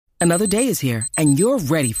Another day is here, and you're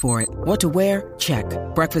ready for it. What to wear? Check.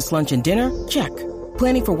 Breakfast, lunch, and dinner? Check.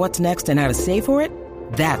 Planning for what's next and how to save for it?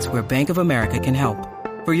 That's where Bank of America can help.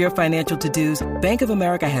 For your financial to-dos, Bank of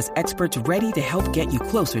America has experts ready to help get you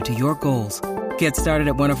closer to your goals. Get started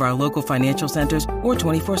at one of our local financial centers or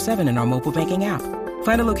 24/7 in our mobile banking app.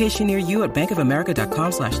 Find a location near you at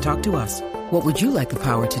bankofamerica.com/talktous. What would you like the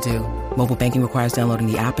power to do? Mobile banking requires downloading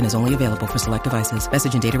the app and is only available for select devices.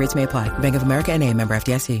 Message and data rates may apply. Bank of America NA, member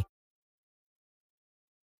FDIC.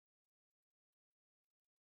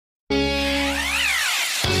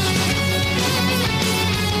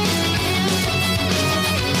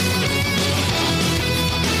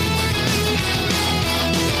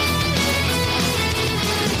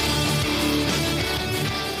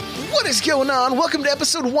 What is going on? Welcome to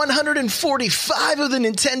episode 145 of the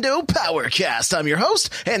Nintendo Powercast. I'm your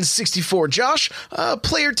host, N64 Josh.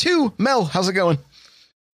 Player 2, Mel, how's it going?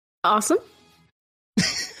 Awesome.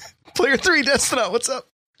 Player 3, Destina, what's up?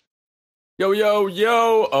 Yo, yo,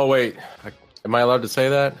 yo. Oh, wait. Am I allowed to say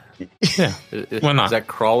that? Yeah. Why not? Is that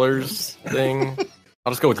Crawler's thing?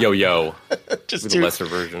 I'll just go with yo, yo. Just with the lesser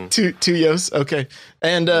version. Two yos, okay.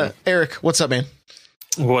 And Eric, what's up, man?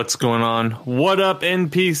 What's going on? What up,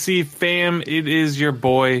 NPC fam? It is your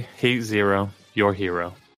boy, Hate Zero, your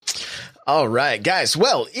hero. All right, guys.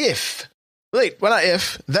 Well,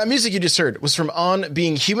 that music you just heard was from On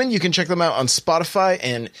Being Human. You can check them out on Spotify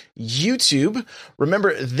and YouTube.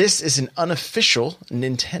 Remember, this is an unofficial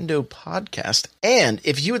Nintendo podcast. And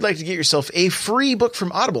if you would like to get yourself a free book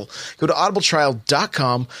from Audible, go to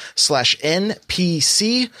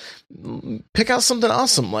audibletrial.com/NPC. Pick out something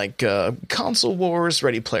awesome like Console Wars,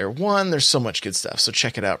 Ready Player One. There's so much good stuff, so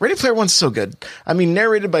check it out. Ready Player One's so good. I mean,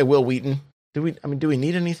 narrated by Will Wheaton. Do we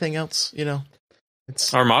need anything else? You know,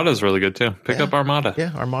 Armada's really good too. Pick up Armada.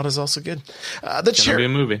 Yeah, Armada's also good. The chair. Be a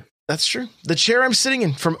movie. That's true. The chair I'm sitting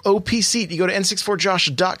in from OP Seat. You go to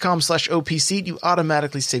n64josh.com/OP Seat. You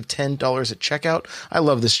automatically save $10 at checkout. I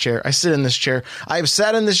love this chair. I sit in this chair. I have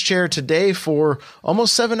sat in this chair today for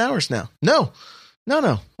almost 7 hours now. No,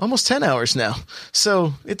 almost 10 hours now.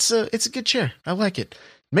 So it's a good chair. I like it.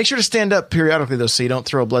 Make sure to stand up periodically though, so you don't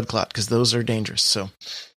throw a blood clot, because those are dangerous. So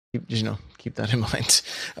keep that in mind.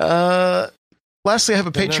 Lastly, I have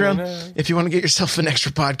a Patreon. If you want to get yourself an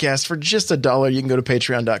extra podcast for just $1, you can go to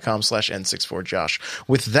patreon.com/N64Josh.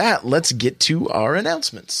 With that, let's get to our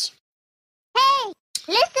announcements. Hey,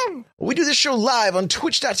 listen. We do this show live on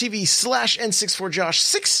twitch.tv/N64Josh.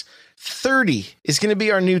 6:30 is going to be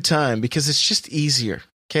our new time because it's just easier.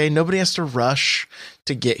 Okay, nobody has to rush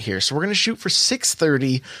to get here. So we're going to shoot for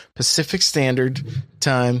 6:30 Pacific Standard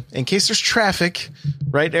Time in case there's traffic.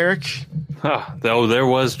 Right, Eric? Though there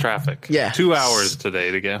was traffic. Yeah. 2 hours today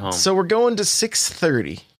to get home. So we're going to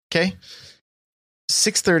 6:30. Okay.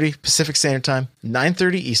 6:30 Pacific Standard Time,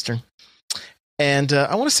 9:30 Eastern. And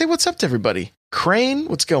I want to say what's up to everybody. Crane,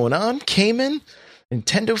 what's going on? Cayman,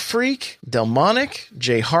 Nintendo Freak, Delmonic,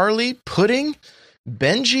 Jay Harley, Pudding,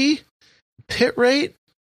 Benji, Pit Rate.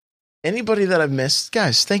 Anybody that I've missed,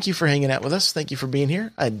 guys, thank you for hanging out with us. Thank you for being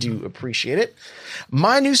here. I do appreciate it.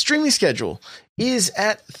 My new streaming schedule is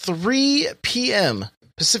at 3 p.m.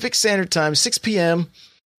 Pacific Standard Time, 6 p.m.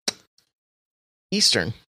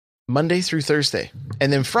 Eastern, Monday through Thursday.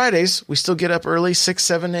 And then Fridays, we still get up early, 6,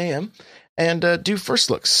 7 a.m. and do first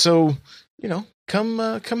looks. So, come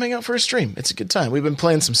hang out for a stream. It's a good time. We've been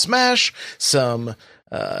playing some Smash, some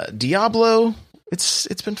Diablo. It's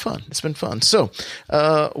been fun. It's been fun. So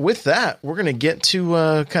with that, we're going to get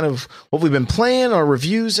to kind of what we've been playing, our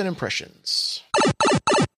reviews and impressions.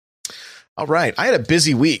 All right. I had a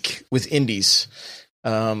busy week with indies,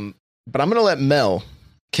 but I'm going to let Mel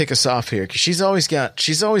kick us off here because she's always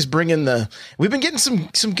bringing we've been getting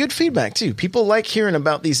some good feedback too. People like hearing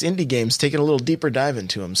about these indie games, taking a little deeper dive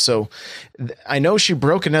into them. So I know she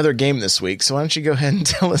broke another game this week. So why don't you go ahead and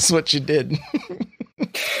tell us what you did?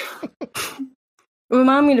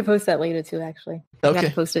 Remind me to post that later too, actually. I Okay. got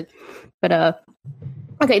to post it. But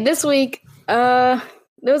okay, this week there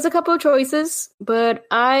was a couple of choices, but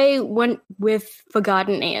I went with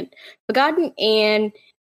Forgotten Anne. Forgotten Anne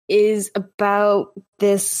is about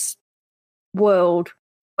this world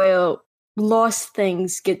where lost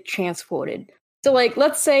things get transported. So like,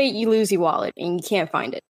 let's say you lose your wallet and you can't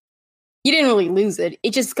find it. You didn't really lose it.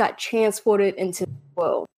 It just got transported into the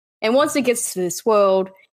world. And once it gets to this world,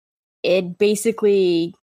 it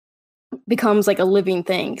basically becomes like a living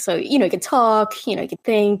thing. So, it can talk, it can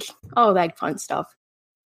think, all that fun stuff.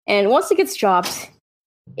 And once it gets dropped,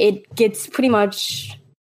 it gets pretty much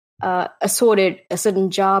assorted a certain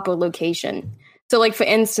job or location. So, like, for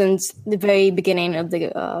instance, the very beginning of the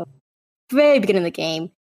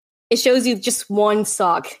game, it shows you just one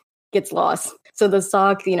sock gets lost. So the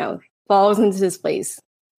sock, falls into this place.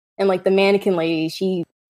 And like the mannequin lady,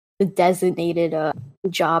 the designated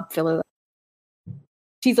job filler.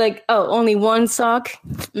 She's like, oh, only one sock?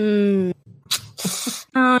 I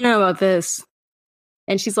don't know about this.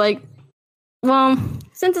 And she's like, well,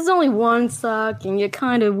 since it's only one sock and you're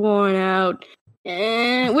kind of worn out,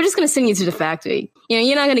 we're just going to send you to the factory.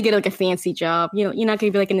 You're not going to get like a fancy job. You're not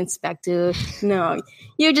going to be like an inspector. No,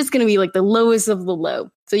 you're just going to be like the lowest of the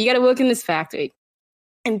low. So you got to work in this factory.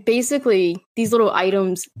 And basically, these little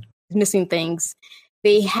items, missing things,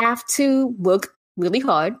 they have to work really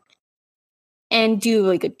hard and do a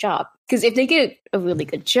really good job. Because if they get a really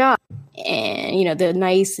good job and, they're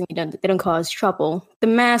nice and they don't cause trouble, the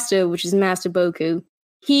master, which is Master Boku,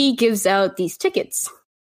 he gives out these tickets.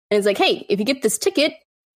 And it's like, hey, if you get this ticket,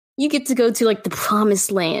 you get to go to like the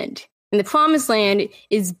Promised Land. And the Promised Land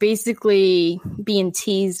is basically being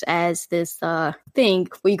teased as this thing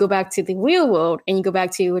where you go back to the real world and you go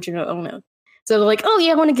back to your original owner. So they're like, oh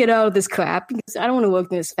yeah, I want to get out of this crap because I don't want to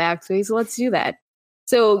work in this factory, so let's do that.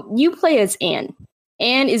 So you play as Anne.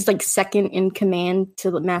 Anne is like second in command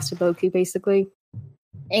to the Master Boku, basically.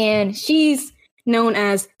 And she's known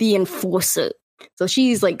as the Enforcer. So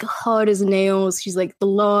she's like hard as nails. She's like, the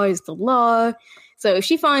law is the law. So if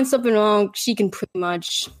she finds something wrong, she can pretty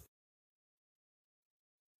much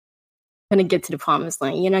gonna get to the Promised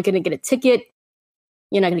Land. You're not gonna get a ticket.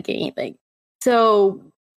 You're not gonna get anything. So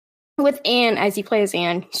with Anne, as you play as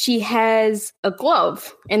Anne, she has a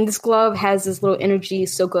glove, and this glove has this little energy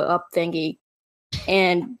soaker up thingy,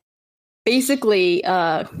 and basically,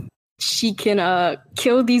 she can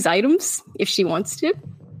kill these items if she wants to.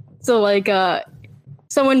 So, like,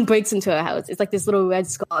 someone breaks into her house. It's like this little red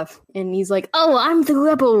scarf, and he's like, "Oh, I'm the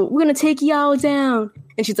rebel. We're gonna take y'all down."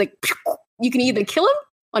 And she's like, "You can either kill him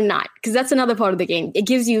or not," because that's another part of the game. It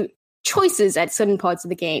gives you choices at certain parts of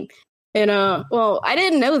the game. And, well, I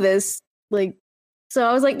didn't know this, so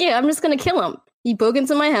I was like, yeah, I'm just gonna kill him. He broke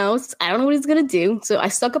into my house. I don't know what he's gonna do. So I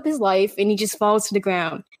suck up his life, and he just falls to the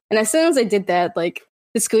ground. And as soon as I did that,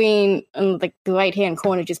 the screen on, the right-hand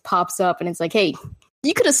corner just pops up, and it's like, hey,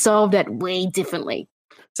 you could have solved that way differently.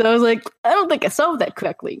 So I was like, I don't think I solved that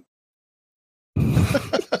correctly.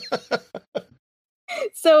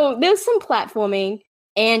 So there's some platforming,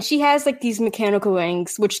 and she has, these mechanical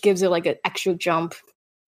rings, which gives her, an extra jump.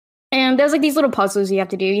 And there's these little puzzles you have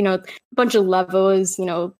to do, a bunch of levels,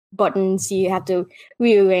 buttons you have to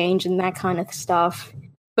rearrange and that kind of stuff.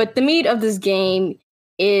 But the meat of this game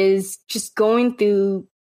is just going through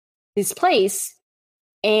this place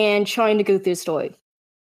and trying to go through the story.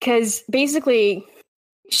 Because basically,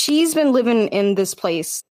 she's been living in this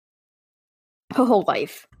place her whole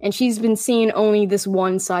life. And she's been seeing only this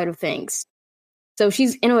one side of things. So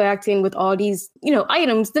she's interacting with all these,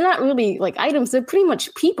 items. They're not really items. They're pretty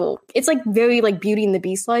much people. It's very Beauty and the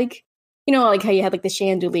Beast like. How you had the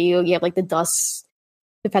chandelier, you have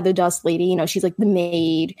the feather dust lady. She's the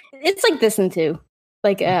maid. It's like this one too.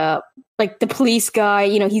 The police guy.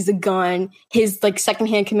 He's a gun. His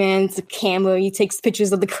secondhand command's a camera. He takes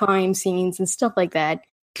pictures of the crime scenes and stuff like that.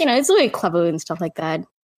 It's really clever and stuff like that.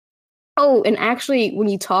 Oh, and actually, when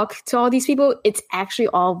you talk to all these people, it's actually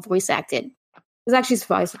all voice acted. I was actually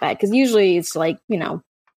surprised at that, because usually it's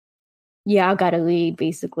yeah, I gotta read,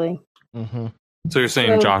 basically. Mm-hmm. So you're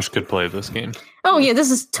saying Josh could play this game? Oh, yeah, this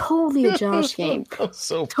is totally a Josh game.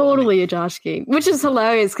 So totally a Josh game, which is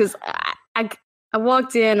hilarious, because I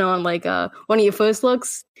walked in on, one of your first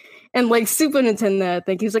looks, and, Super Nintendo, I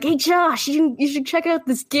think, he was like, hey, Josh, you should check out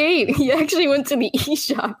this game. He actually went to the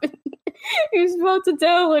eShop. He was about to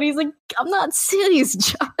download. He's like, I'm not serious,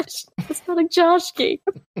 Josh. It's not a Josh game.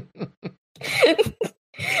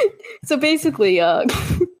 So basically,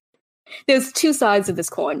 there's two sides of this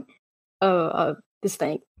coin, this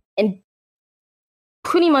thing, and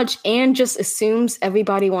pretty much Anne just assumes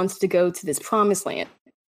everybody wants to go to this Promised Land.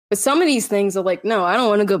 But some of these things are like, no, I don't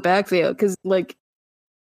want to go back there, because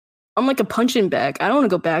I'm a punching bag. I don't want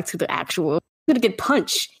to go back to the actual. I'm gonna get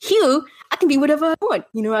punched. Here, I can be whatever I want.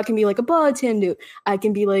 I can be a bartender. I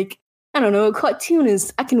can be I don't know, a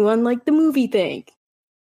cartoonist. I can run the movie thing.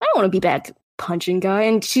 I don't want to be back punching guy.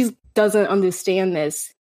 And she doesn't understand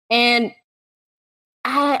this. And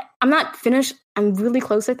I'm not finished. I'm really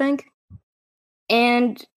close, I think.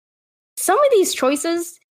 And some of these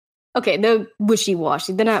choices, okay, they're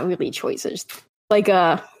wishy-washy. They're not really choices.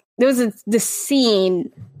 There was this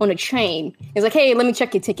scene on a train. It's hey, let me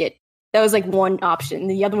check your ticket. That was one option.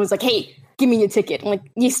 The other one was hey, give me your ticket. I'm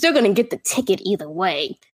you're still going to get the ticket either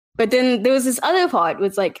way. But then there was this other part. It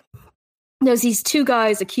was there's these two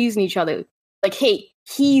guys accusing each other. Hey,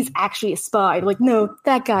 he's actually a spy. No,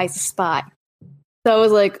 that guy's a spy. So I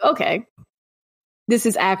was like, okay, this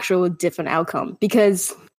is actual different outcome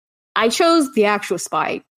because I chose the actual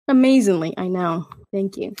spy. Amazingly, I know.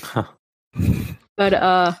 Thank you. Huh. But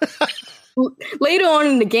later on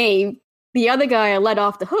in the game, the other guy I let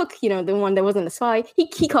off the hook, the one that wasn't a spy,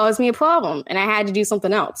 he caused me a problem, and I had to do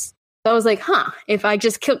something else. So I was like, if I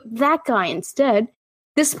just killed that guy instead,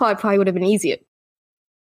 this part probably would have been easier.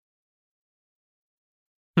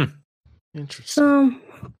 Interesting.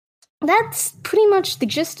 That's pretty much the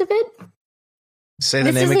gist of it. Say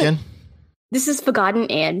the name again. This is Forgotten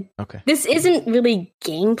Anne. Okay. This isn't really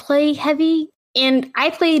gameplay heavy, and I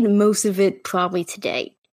played most of it probably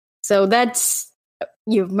today. So that's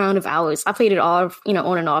your amount of hours. I played it all,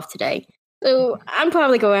 on and off today. So I'm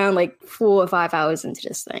probably going around like 4 or 5 hours into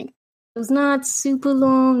this thing. It's not super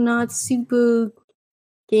long, not super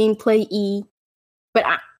gameplay-y. But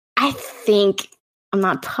I think, I'm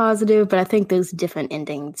not positive, but I think there's different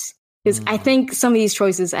endings. Because I think some of these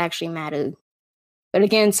choices actually matter. But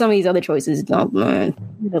again, some of these other choices don't, man.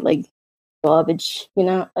 They're like garbage,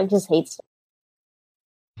 I just hate stuff.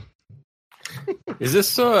 Is this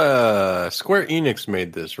Square Enix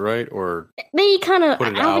made this, right? Or they kind of put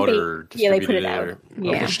it out or they put it distributed out. or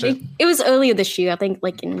Yeah, it was earlier this year. I think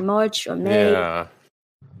like in March or May. Yeah,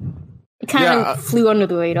 it kind of flew under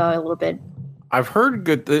the radar a little bit. I've heard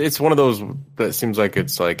good. It's one of those that seems like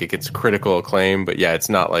it gets critical acclaim, but yeah, it's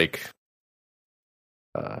not like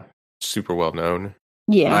super well known.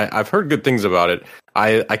 Yeah, I've heard good things about it.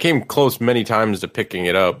 I came close many times to picking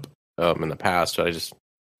it up in the past, but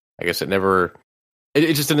I guess it never.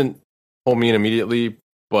 It just didn't pull me in immediately.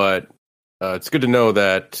 But it's good to know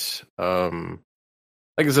that,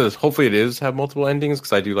 like I said, hopefully it is have multiple endings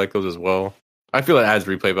because I do like those as well. I feel it adds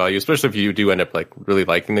replay value, especially if you do end up like really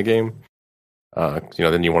liking the game.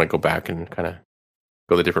 Then you want to go back and kind of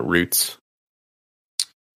go the different routes.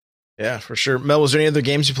 Yeah, for sure. Mel, was there any other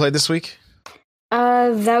games you played this week?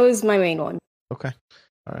 That was my main one. Okay,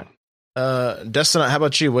 all right. Destin, how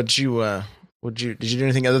about you? Did you do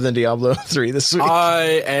anything other than Diablo 3 this week?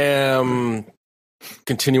 I am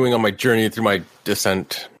continuing on my journey through my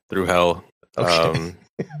descent through hell. Okay.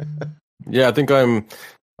 Yeah, I think I'm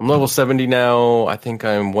level 70 now. I think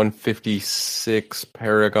I'm 156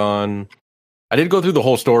 Paragon. I did go through the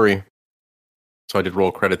whole story, so I did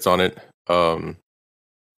roll credits on it.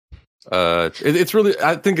 It's really,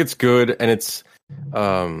 I think it's good, and it's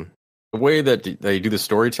the way that they do the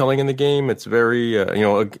storytelling in the game. It's very,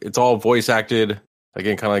 it's all voice acted.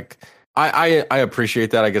 Again, kind of like I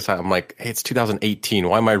appreciate that. I guess I'm like, hey, it's 2018.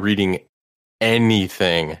 Why am I reading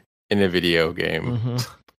anything in a video game?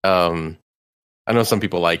 Mm-hmm. I know some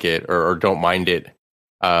people like it or don't mind it.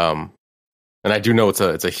 And I do know it's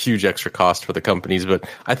a huge extra cost for the companies, but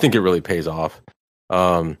I think it really pays off.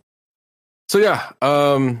 So yeah,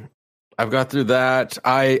 I've got through that.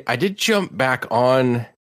 I did jump back on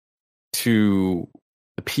to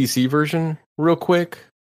the PC version real quick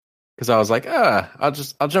because I was like,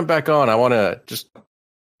 I'll jump back on. I want to just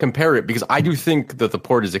compare it because I do think that the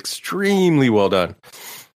port is extremely well done.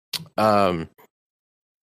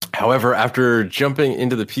 However, after jumping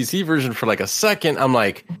into the PC version for like a second, I'm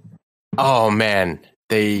like, oh man,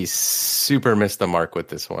 they super missed the mark with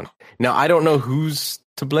this one. Now, I don't know who's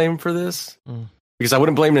to blame for this because I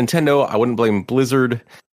wouldn't blame Nintendo. I wouldn't blame Blizzard.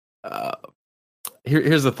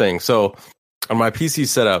 Here's the thing. So on my PC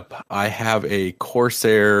setup, I have a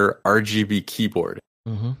Corsair RGB keyboard.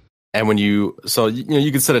 Mm-hmm. And when you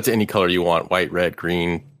can set it to any color you want, white, red,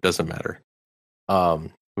 green, doesn't matter.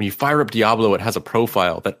 When you fire up Diablo, it has a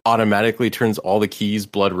profile that automatically turns all the keys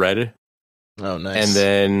blood red. Oh, nice. And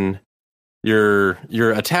then your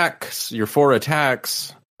attacks, your 4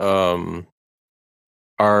 attacks, are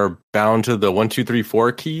bound to the 1, 2, 3,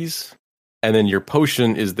 4 keys, and then your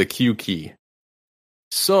potion is the Q key.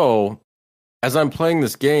 So, as I'm playing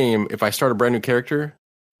this game, if I start a brand new character,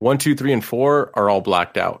 1, 2, 3, and 4 are all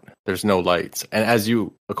blacked out. There's no lights, and as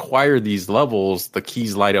you acquire these levels, the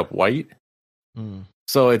keys light up white.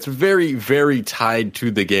 So it's very, very tied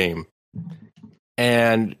to the game.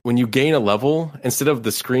 And when you gain a level, instead of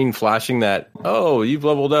the screen flashing that, oh, you've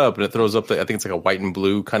leveled up, and it throws up I think it's like a white and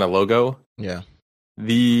blue kind of logo. Yeah.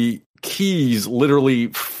 The keys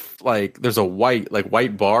literally, like, there's a white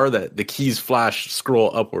bar that the keys flash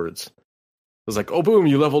scroll upwards. It's like, oh, boom,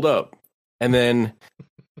 you leveled up. And then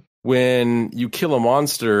when you kill a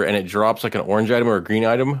monster and it drops like an orange item or a green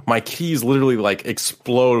item, my keys literally like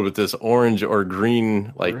explode with this orange or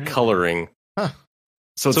green coloring. Huh.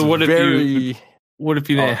 So what if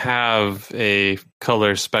you didn't have a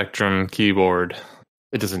color spectrum keyboard?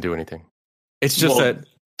 It doesn't do anything. It's just that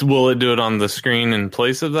will it do it on the screen in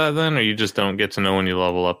place of that then, or you just don't get to know when you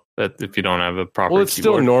level up if you don't have a proper Well, it's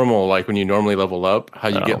keyboard? still normal, like when you normally level up, how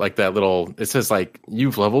you Oh. get like that little, it says like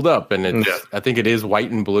you've leveled up, and it's, Yeah. I think it is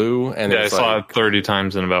white and blue. And Yeah, I it's saw like, it 30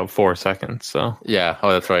 times in about 4 seconds. So yeah,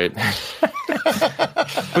 oh, that's right.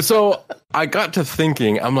 But so I got to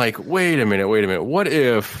thinking, I'm like, wait a minute. What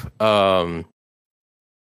if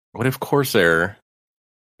Corsair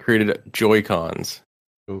created Joy-Cons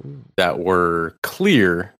that were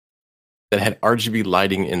clear, that had RGB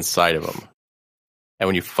lighting inside of them, and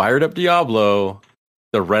when you fired up Diablo,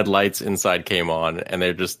 the red lights inside came on, and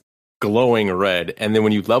they're just glowing red. And then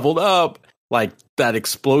when you leveled up, like that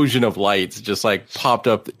explosion of lights just like popped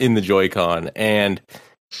up in the Joy-Con, and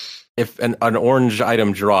if an orange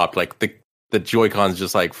item dropped, like the Joy-Cons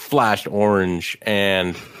just like flashed orange.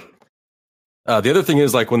 And the other thing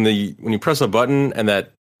is, like when you press a button and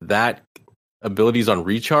that ability's on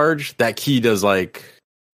recharge, that key does like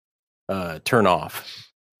turn off.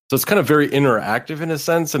 So it's kind of very interactive in a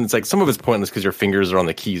sense, and it's like some of it's pointless because your fingers are on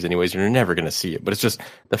the keys anyways, and you're never going to see it. But it's just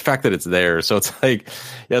the fact that it's there. So it's like,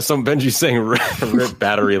 yeah, some Benji's saying rip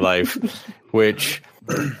battery life, which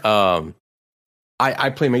I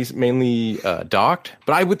play mainly docked,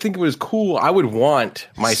 but I would think it was cool. I would want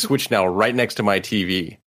my Switch now right next to my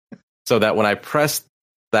TV, so that when I press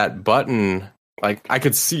that button, like I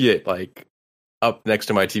could see it like up next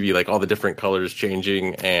to my TV, like all the different colors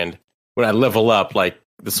changing, and when I level up, like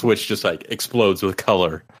the Switch just like explodes with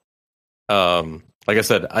color. Like I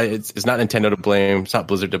said, it's not Nintendo to blame, it's not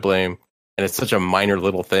Blizzard to blame, and it's such a minor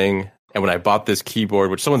little thing. And when I bought this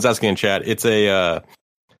keyboard, which someone's asking in chat, it's a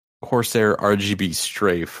Corsair RGB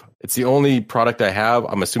Strafe. It's the only product I have.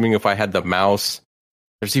 I'm assuming if I had the mouse,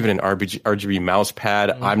 there's even an RGB mouse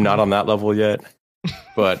pad. I'm not on that level yet,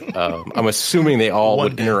 but I'm assuming they all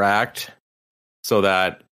would interact so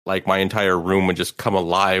that like my entire room would just come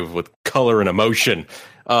alive with color and emotion.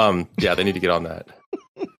 Yeah, they need to get on that.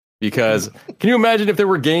 Because can you imagine if there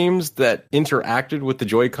were games that interacted with the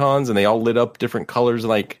Joy-Cons and they all lit up different colors?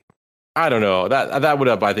 Like, I don't know. That would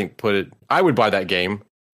have, I think, I would buy that game.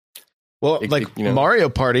 Well, Mario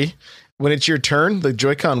Party, when it's your turn, the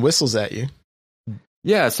Joy-Con whistles at you.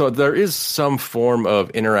 Yeah, so there is some form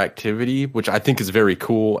of interactivity, which I think is very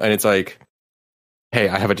cool. And it's like, hey,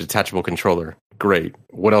 I have a detachable controller. Great.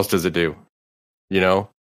 What else does it do? You know?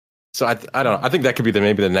 So I don't know. I think that could be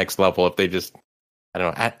maybe the next level if they just, I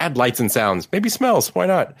don't know, add lights and sounds. Maybe smells. Why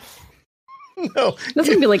not? No. That's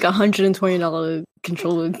going to be like $120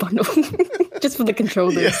 controller bundle just for the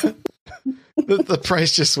controllers. Yeah. The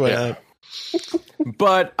price just went up.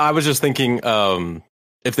 But I was just thinking,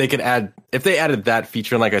 if they added that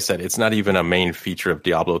feature, and like I said, it's not even a main feature of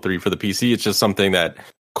Diablo 3 for the PC. It's just something that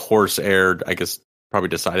Corsair, I guess, probably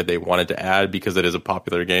decided they wanted to add because it is a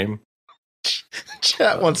popular game.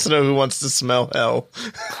 Chat wants to know who wants to smell hell.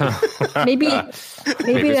 Maybe it that's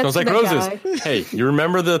smells like the roses. guy. Hey, you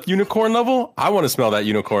remember the unicorn level? I want to smell that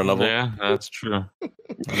unicorn level. yeah, that's true.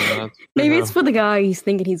 Maybe it's for the guy who's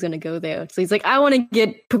thinking he's going to go there. So he's like, I want to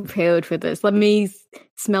get prepared for this. Let me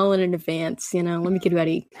smell it in advance. Let me get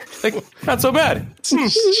ready. Like, not so bad.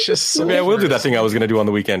 It's just so Maybe I will do that thing I was going to do on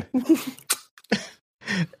the weekend.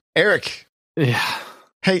 Eric, Yeah.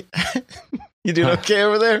 hey, you doing okay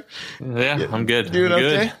over there? Yeah, I'm good. Doing I'm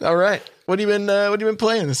good. okay? All right. What have you been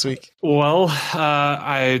playing this week? Well,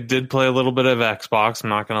 I did play a little bit of Xbox. I'm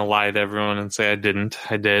not going to lie to everyone and say I didn't.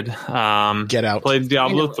 I did. Get out. Played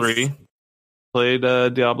Diablo I know. 3. Played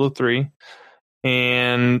Diablo 3.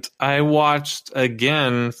 And I watched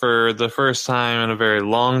again for the first time in a very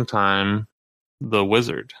long time, The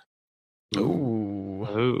Wizard. Ooh.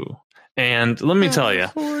 Ooh. And let me tell you.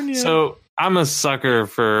 So I'm a sucker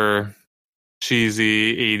for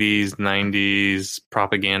cheesy 80s, 90s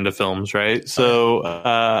propaganda films, right? So,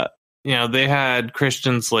 they had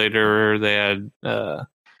Christian Slater, they had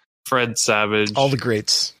Fred Savage. All the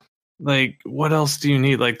greats. Like, what else do you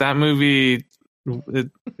need? Like, that movie,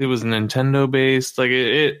 it was Nintendo based. Like,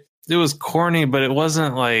 it was corny, but it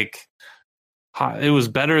wasn't like, it was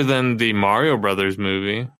better than the Mario Brothers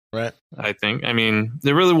movie. Right. I think. I mean,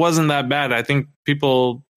 it really wasn't that bad. I think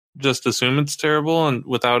people just assume it's terrible and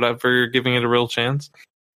without ever giving it a real chance.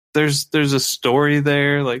 There's a story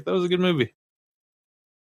there. Like, that was a good movie.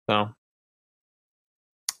 So,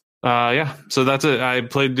 yeah. So that's it. I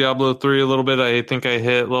played Diablo 3 a little bit. I think I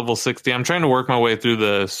hit level 60. I'm trying to work my way through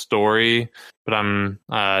the story, but I'm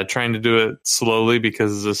trying to do it slowly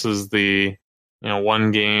because this is the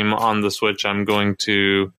one game on the Switch I'm going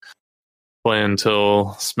to play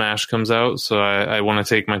until Smash comes out. So I want to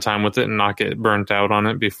take my time with it and not get burnt out on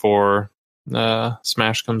it before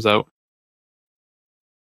Smash comes out.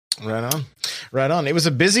 Right on. It was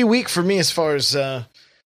a busy week for me as far as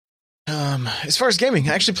gaming.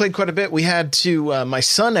 I actually played quite a bit. We had to, my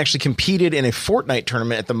son actually competed in a Fortnite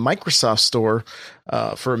tournament at the Microsoft store,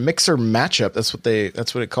 for a mixer matchup. That's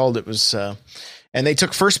what it called. It was, and they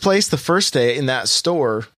took first place the first day in that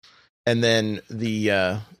store. And then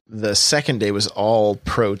the second day was all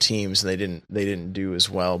pro teams, and they didn't do as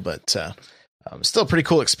well, but, still a pretty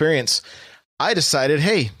cool experience. I decided,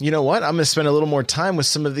 hey, you know what? I'm going to spend a little more time with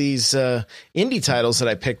some of these, indie titles that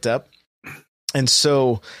I picked up. And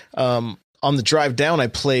so, on the drive down, I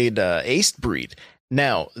played Aced Breed.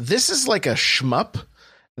 Now, this is like a shmup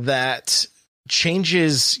that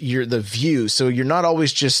changes the view. So you're not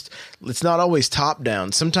always it's not always top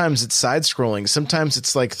down. Sometimes it's side scrolling. Sometimes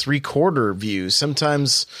it's like 3/4 view.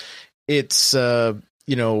 Sometimes it's,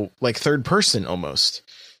 like third person almost.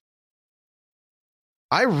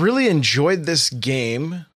 I really enjoyed this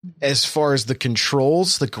game as far as the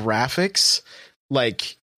controls, the graphics.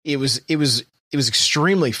 Like it was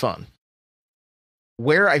extremely fun.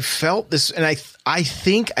 Where I felt this, and I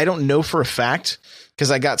think, I don't know for a fact because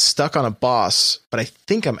I got stuck on a boss, but I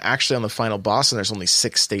think I'm actually on the final boss, and there's only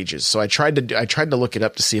 6 stages. So I tried to look it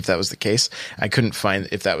up to see if that was the case. I couldn't find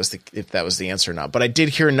if that was the answer or not. But I did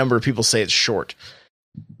hear a number of people say it's short.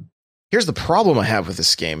 Here's the problem I have with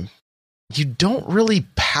this game. You don't really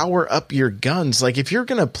power up your guns. Like if you're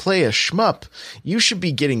going to play a shmup, you should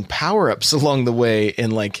be getting power-ups along the way.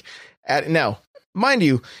 And now, mind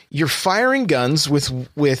you, you're firing guns with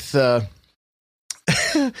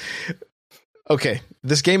okay,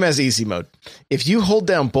 this game has easy mode. If you hold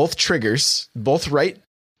down both triggers, both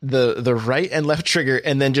the right and left trigger,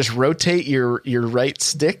 and then just rotate your right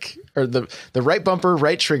stick, or the right bumper,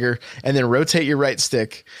 right trigger, and then rotate your right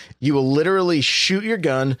stick, you will literally shoot your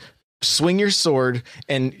gun, swing your sword,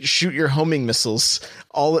 and shoot your homing missiles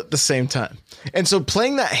all at the same time. And so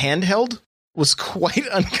playing that handheld was quite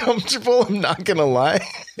uncomfortable. I'm not gonna lie.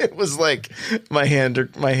 It was like my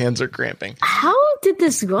hands are cramping. How did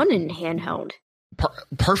this run in handheld?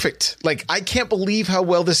 Perfect. Like I can't believe how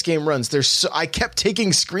well this game runs. I kept taking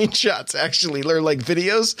screenshots actually, or like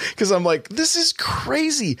videos, because I'm like, this is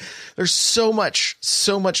crazy. There's so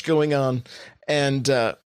much going on, and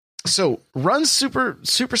so runs super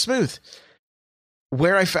smooth.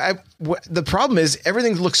 Where the problem is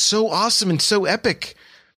everything looks so awesome and so epic,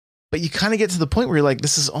 but you kind of get to the point where you're like,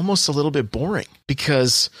 this is almost a little bit boring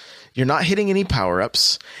because you're not hitting any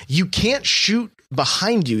power-ups. You can't shoot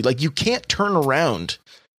behind you. Like you can't turn around.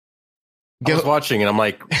 I was watching and I'm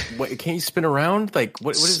like, what, can't you spin around? Like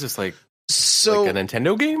what is this like? So like a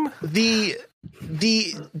Nintendo game? The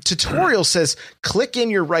tutorial says click in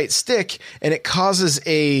your right stick, and it causes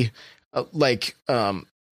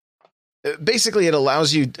basically it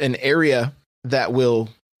allows you an area that will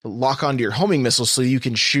lock onto your homing missile so you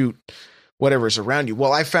can shoot whatever's around you.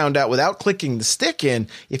 Well, I found out without clicking the stick in,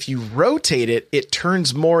 if you rotate it, it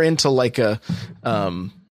turns more into like a, I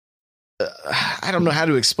don't know how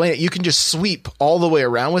to explain it. You can just sweep all the way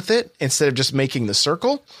around with it instead of just making the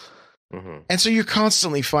circle. Mm-hmm. And so you're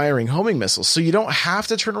constantly firing homing missiles. So you don't have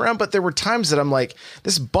to turn around. But there were times that I'm like,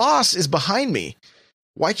 this boss is behind me.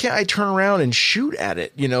 Why can't I turn around and shoot at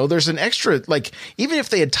it? You know, there's an extra, like, even if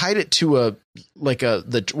they had tied it to one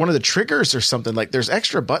of the triggers or something, like there's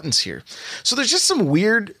extra buttons here. So there's just some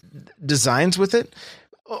weird designs with it.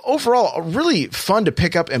 Overall, really fun to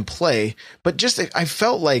pick up and play, but I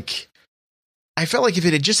felt like if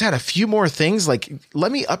it had just had a few more things, like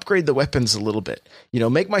let me upgrade the weapons a little bit, you know,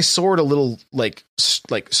 make my sword a little like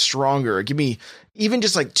stronger, give me even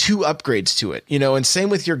just like 2 upgrades to it, you know, and same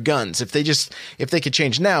with your guns. If they could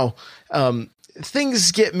change now,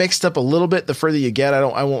 things get mixed up a little bit the further you get.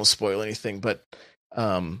 I won't spoil anything, but,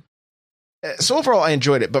 so overall I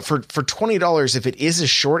enjoyed it, but for $20, if it is as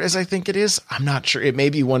short as I think it is, I'm not sure. It may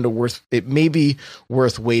be worth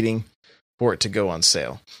waiting for it to go on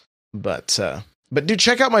sale. But do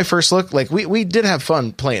check out my first look. Like we did have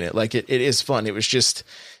fun playing it. Like it is fun. It was just,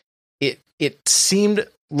 it seemed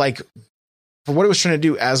like for what it was trying to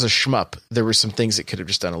do as a shmup, there were some things it could have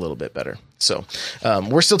just done a little bit better. So,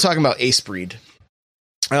 we're still talking about Aced Breed.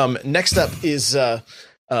 Next up is,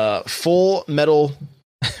 Full Metal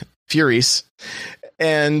Furies,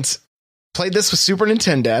 and played this with Super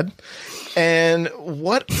Nintendo. And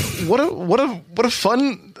what a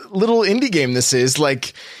fun little indie game this is.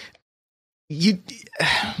 Like, we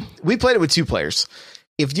played it with 2 players.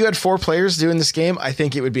 If you had 4 players doing this game, I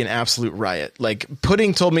think it would be an absolute riot. Like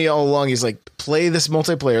Pudding told me all along, he's like, play this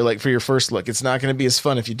multiplayer, like for your first look. It's not going to be as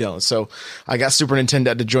fun if you don't. So I got Super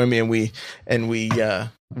Nintendo to join me, and we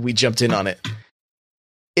jumped in on it.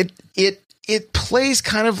 It it plays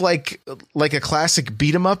kind of like a classic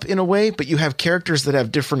beat 'em up in a way, but you have characters that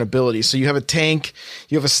have different abilities. So you have a tank,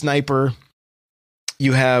 you have a sniper,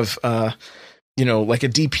 you have like a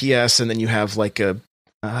DPS, and then you have like an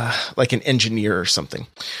engineer or something,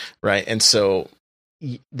 right? And so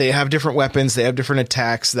they have different weapons, they have different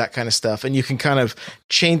attacks, that kind of stuff, and you can kind of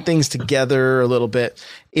chain things together a little bit.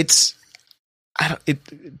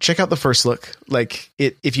 Check out the first look. Like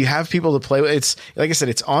if you have people to play with, it's like I said,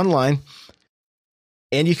 it's online,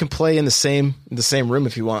 and you can play in the same room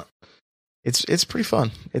if you want. It's pretty fun.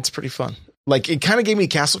 It's pretty fun. Like it kind of gave me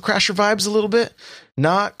Castle Crasher vibes a little bit.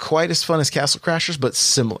 Not quite as fun as Castle Crashers, but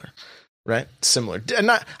similar, right? Similar.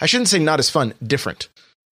 I shouldn't say not as fun. Different,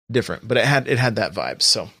 but it had that vibe.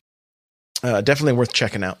 So definitely worth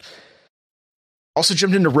checking out. Also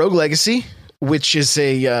jumped into Rogue Legacy, which is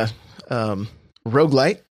a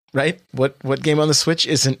roguelite, right? What game on the Switch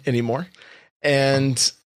isn't anymore?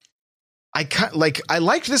 And I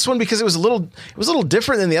liked this one because it was a little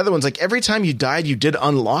different than the other ones. Like every time you died, you did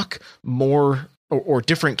unlock more or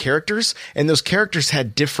different characters, and those characters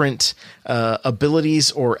had different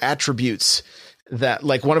abilities or attributes. That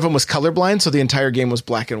like one of them was colorblind, so the entire game was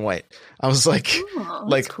black and white. I was like,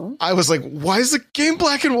 cool. I was like, why is the game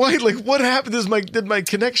black and white? Like, what happened? Did my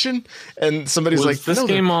connection? And somebody's like, this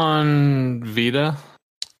game on Vita?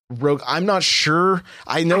 Rogue, I'm not sure.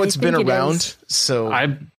 I know it's been around. So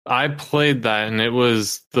I played that, and it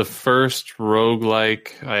was the first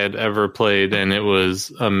roguelike I had ever played, and it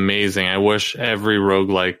was amazing. I wish every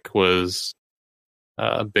roguelike was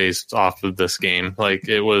based off of this game. Like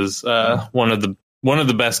it was one of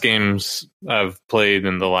the best games I've played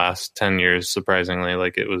in the last 10 years, surprisingly.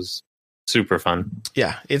 Like it was super fun.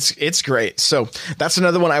 Yeah, it's great. So that's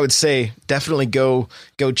another one I would say definitely go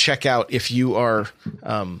check out if you are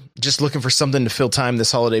just looking for something to fill time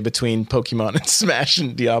this holiday between Pokemon and Smash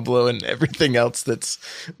and Diablo and everything else that's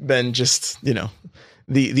been just,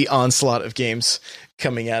 the onslaught of games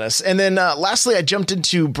coming at us. And then lastly, I jumped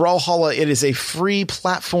into Brawlhalla. It is a free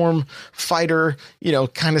platform fighter,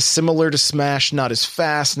 kind of similar to Smash, not as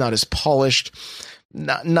fast, not as polished,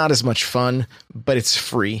 not as much fun, but it's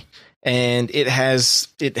free. And it has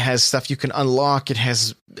stuff you can unlock. It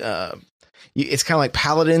has it's kind of like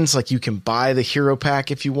Paladins, like you can buy the hero pack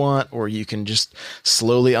if you want, or you can just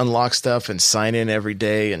slowly unlock stuff and sign in every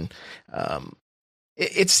day. And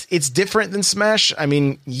it's different than Smash. I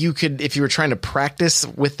mean, you could, if you were trying to practice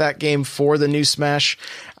with that game for the new Smash,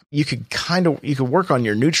 you could work on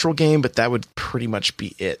your neutral game, but that would pretty much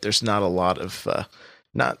be it. There's not a lot of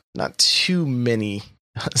not too many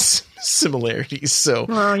similarities. So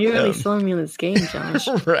well, you're really selling me this game, Josh.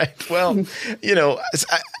 Right. Well,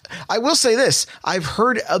 I will say this. I've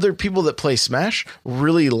heard other people that play Smash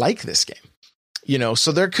really like this game.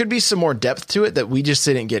 So there could be some more depth to it that we just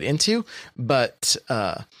didn't get into. But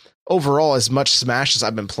overall, as much Smash as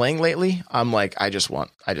I've been playing lately, I'm like, I just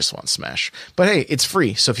want Smash. But hey, it's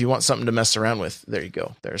free. So if you want something to mess around with, there you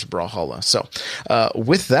go. There's Brawlhalla. So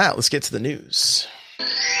with that, let's get to the news.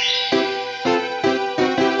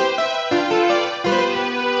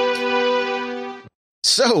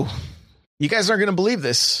 So, you guys aren't going to believe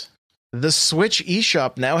this. The Switch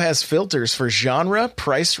eShop now has filters for genre,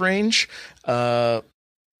 price range, et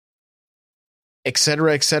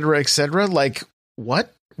cetera, et cetera, et cetera. Like,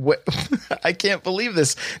 what? I can't believe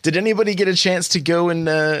this. Did anybody get a chance to go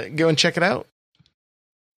and check it out?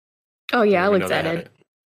 Oh, yeah, I looked at it.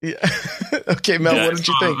 Yeah. Okay, Mel, what did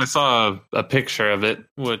you think? I saw a picture of it,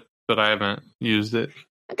 but I haven't used it.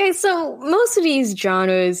 Okay, so most of these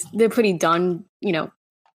genres, they're pretty done,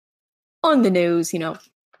 on the nose,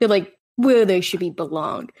 they're like where they should be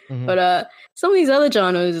belonged. Mm-hmm. But some of these other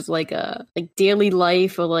genres, like daily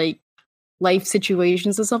life or like life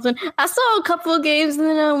situations or something, I saw a couple of games and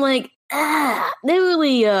then I'm like, they're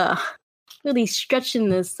really stretching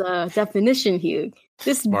this definition here.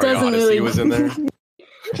 This Mario doesn't Odyssey really was in there.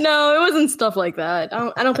 No, it wasn't stuff like that.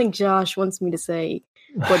 I don't think Josh wants me to say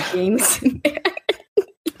what games in there.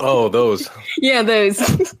 Oh, those. Yeah, those.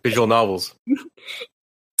 Visual novels.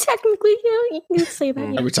 Technically, yeah, you can say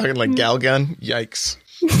that. Yeah. Are we talking like Galgun? Yikes.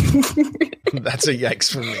 That's a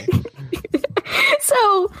yikes for me.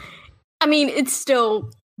 So, I mean, it's still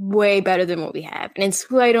way better than what we have. And it's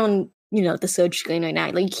right on, the search screen right now.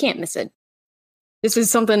 Like, you can't miss it. This is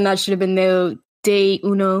something that should have been there day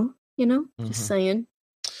uno, just saying.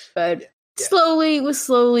 But we're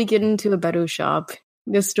slowly getting to a better shop.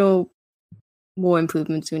 There's still more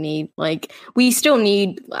improvements we need. Like, we still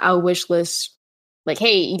need our wish list. Like,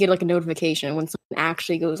 hey, you get like a notification when something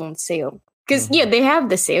actually goes on sale. Because, they have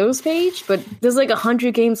the sales page, but there's like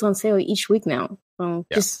 100 games on sale each week now. So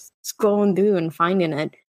just scrolling through and finding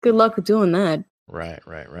it Good luck with doing that. Right.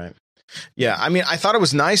 Yeah, I mean, I thought it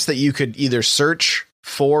was nice that you could either search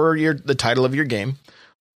for the title of your game,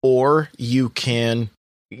 or you can,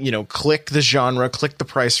 click the genre, click the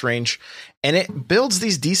price range, and it builds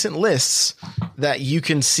these decent lists that you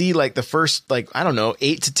can see like the first,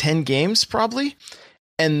 8 to 10 games probably.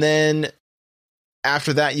 And then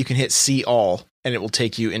after that, you can hit see all, and it will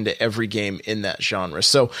take you into every game in that genre.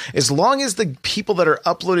 So as long as the people that are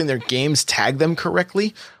uploading their games tag them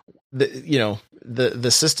correctly, the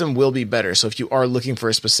system will be better. So if you are looking for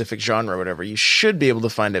a specific genre or whatever, you should be able to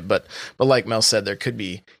find it. But like Mel said, there could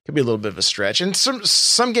be a little bit of a stretch, and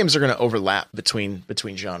some games are going to overlap between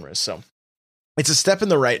genres. So it's a step in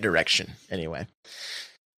the right direction anyway.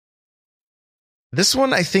 This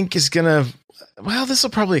one I think is gonna, this will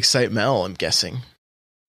probably excite Mel, I'm guessing.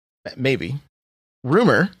 Maybe.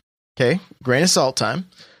 Rumor, okay, grain of salt time,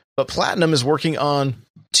 but Platinum is working on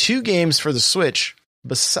 2 games for the Switch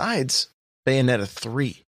besides Bayonetta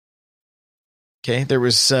 3. Okay, there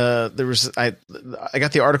was I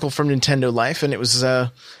got the article from Nintendo Life, and it was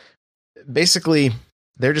basically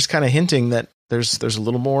they're just kind of hinting that there's a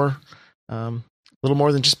little more than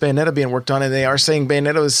just Bayonetta being worked on, and they are saying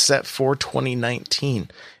Bayonetta is set for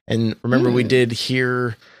 2019. And remember, we did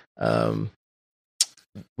hear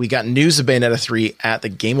we got news of Bayonetta 3 at the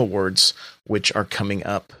Game Awards, which are coming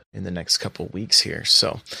up in the next couple of weeks here.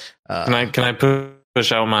 So can I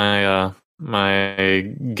push out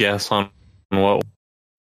my guess on what?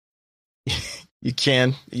 You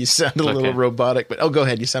can. You sound a little robotic, but go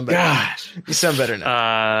ahead. You sound better. Gosh. You sound better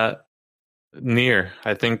now. Nier.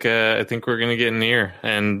 I think we're gonna get Nier,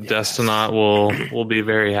 and yes. Destinat will be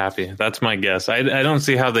very happy. That's my guess. I don't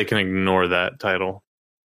see how they can ignore that title.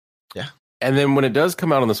 Yeah. And then when it does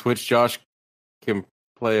come out on the Switch, Josh can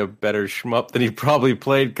play a better shmup than he probably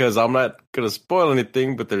played, because I'm not gonna spoil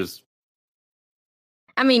anything, but there's.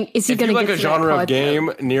 I mean, is he if going to like get a genre of game?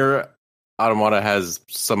 though? Nier Automata has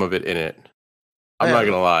some of it in it. I'm not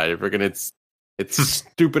gonna lie, it's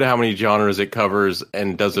stupid how many genres it covers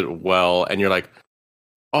and does it well, and you're like,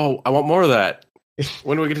 oh, I want more of that.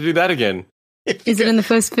 When do we get to do that again? Is it in the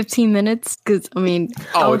first 15 minutes? Because it's the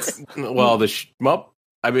shmup.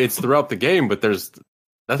 I mean, it's throughout the game, but that's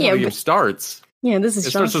how the game starts. Yeah, this is.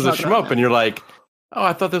 It starts as a shmup, and you're like, oh,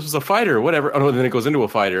 I thought this was a fighter, whatever. Oh no, then it goes into a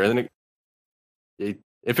fighter, and then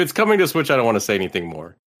if it's coming to Switch, I don't want to say anything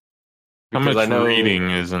more. How much reading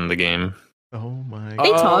is in the game? Oh my!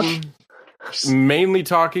 They talk. Mainly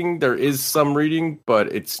talking. There is some reading,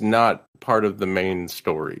 but it's not part of the main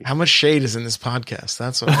story. How much shade is in this podcast?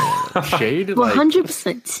 That's what shade.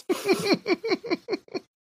 100%.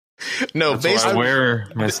 No, that's why I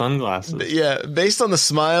wear my sunglasses. Yeah, based on the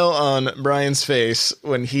smile on Brian's face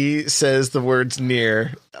when he says the words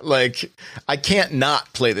Nier, like I can't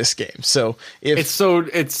not play this game. So it's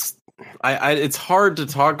hard to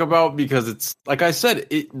talk about, because it's like I said,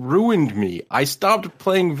 it ruined me. I stopped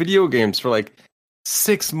playing video games for like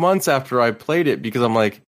 6 months after I played it, because I'm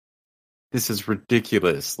like, this is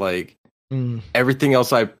ridiculous. Like everything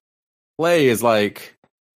else I play is like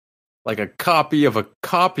a copy of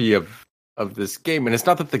this game. And it's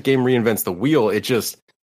not that the game reinvents the wheel. It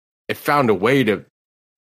found a way to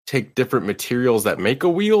take different materials that make a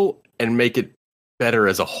wheel and make it better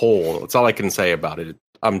as a whole. That's all I can say about it.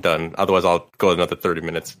 I'm done. Otherwise, I'll go another 30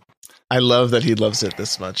 minutes. I love that he loves it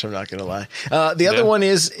this much. I'm not going to lie. The other one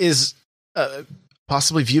is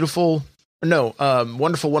possibly Beautiful. No,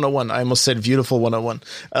 Wonderful 101. I almost said Beautiful 101.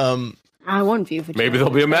 I want Beautiful. Maybe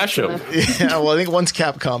there'll be a mashup. Yeah, well, I think one's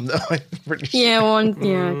Capcom, though. I'm pretty sure. Yeah,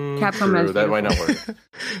 Capcom has that might not work.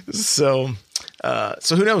 So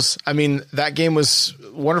who knows? I mean, that game was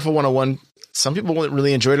Wonderful 101. Some people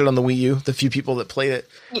really enjoyed it on the Wii U. The few people that played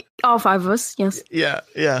it, all 5 of us, yes. Yeah.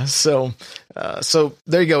 So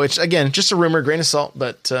there you go. It's again just a rumor, grain of salt,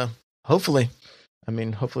 but hopefully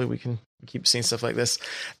we can keep seeing stuff like this.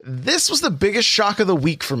 This was the biggest shock of the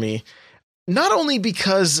week for me, not only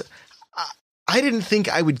because I didn't think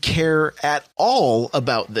I would care at all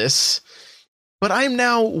about this, but I'm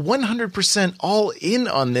now 100% all in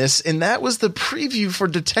on this, and that was the preview for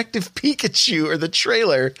Detective Pikachu, or the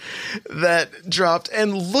trailer that dropped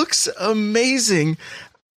and looks amazing.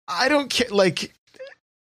 I don't care. Like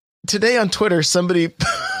today on Twitter, somebody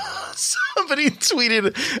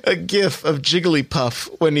tweeted a GIF of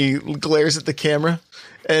Jigglypuff when he glares at the camera.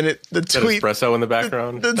 And the tweet, espresso in the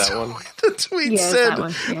background. That one. The tweet said,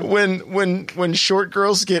 "When short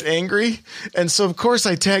girls get angry," and so of course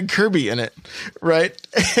I tagged Kirby in it, right?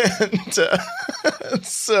 And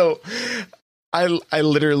so I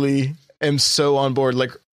literally am so on board.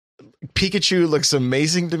 Like Pikachu looks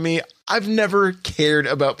amazing to me. I've never cared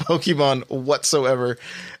about Pokemon whatsoever.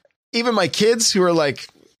 Even my kids who are like,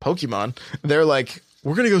 Pokemon, they're like,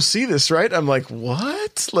 we're going to go see this, right? I'm like,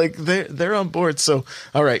 what? Like they're on board. So,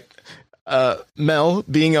 all right. Mel,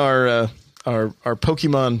 being our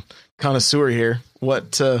Pokemon connoisseur here,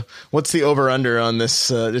 what's the over under on this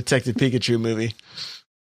Detective Pikachu movie?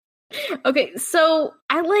 Okay, so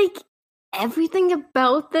I like everything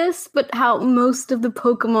about this, but how most of the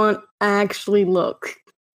Pokemon actually look.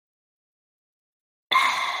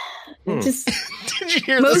 Just did you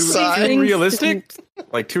hear the sigh? Too realistic?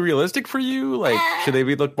 Like too realistic for you? Like should they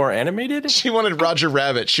look more animated? She wanted Roger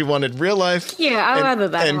Rabbit. She wanted real life. Yeah, I'd rather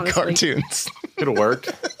that and honestly. Cartoons. Could have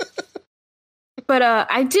worked. But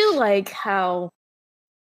I do like how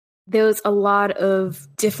there's a lot of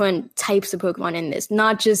different types of Pokemon in this,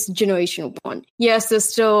 not just Generation 1. Yes, there's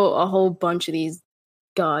still a whole bunch of these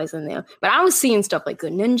guys in there. But I was seeing stuff like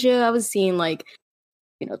Greninja. I was seeing like,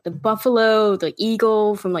 the buffalo, the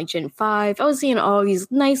eagle from like Gen 5. I was seeing all these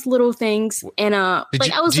nice little things. And I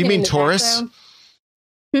was do you mean Taurus?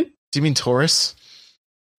 Hmm? Do you mean Taurus?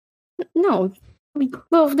 No.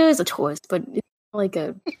 Well, there is a Taurus, but it's like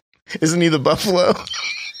a... Isn't he the buffalo?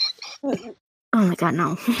 Oh my god,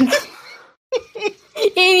 no.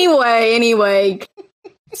 Anyway.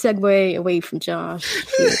 Segue away from Josh.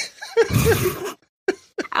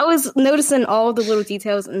 I was noticing all the little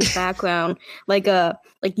details in the background, like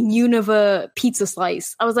Unova pizza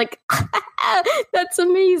slice. I was like, that's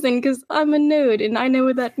amazing because I'm a nerd and I know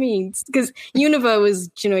what that means. Because Unova was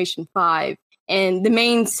Generation 5 and the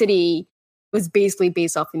main city was basically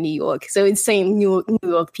based off of New York. So it's saying New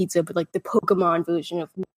York pizza, but like the Pokemon version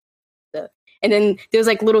of pizza. And then there was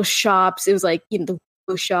like little shops. It was like, the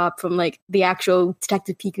shop from like the actual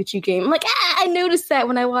Detective Pikachu game. I'm like, I noticed that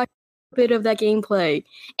when I watched a bit of that gameplay.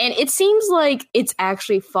 And it seems like it's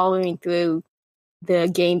actually following through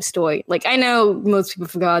the game story. Like, I know most people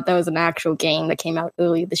forgot that was an actual game that came out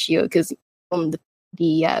earlier this year because from the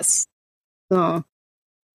DS. And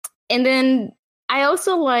then I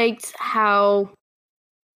also liked how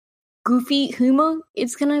goofy humor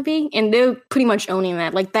it's gonna be, and they're pretty much owning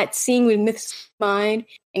that. Like that scene with Myth's mind,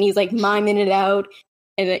 and he's like miming it out,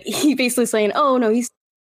 and he basically saying, "Oh no, he's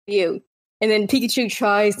you." And then Pikachu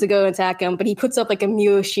tries to go attack him, but he puts up like a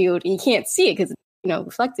mirror shield, and you can't see it because it's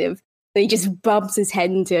reflective. So he just bumps his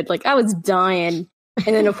head into it. Like I was dying.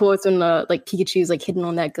 And then of course when like Pikachu's like hitting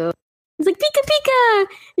on that girl, he's like Pika Pika,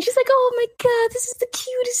 and she's like, "Oh my god, this is the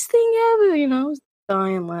cutest thing ever." I was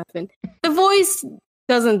dying laughing. The voice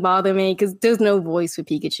doesn't bother me because there's no voice for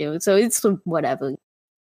Pikachu, so it's whatever.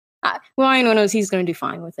 Ryan knows he's going to do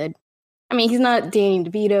fine with it. I mean, he's not Danny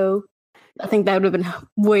DeVito. I think that would have been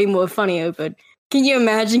way more funnier, but can you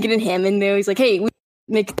imagine getting him in there? He's like, "Hey, we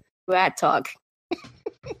make rat talk."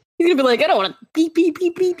 He's going to be like, "I don't want to beep, beep,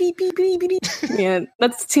 beep, beep, beep, beep, beep, beep." Yeah,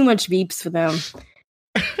 that's too much beeps for them.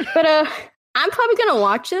 But I'm probably going to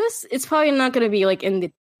watch this. It's probably not going to be like in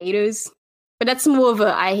the theaters. But that's more of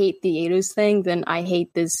a I hate theaters thing than I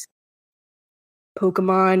hate this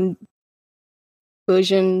Pokemon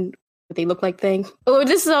version, what they look like thing. Oh,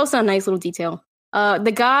 this is also a nice little detail.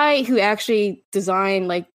 The guy who actually designed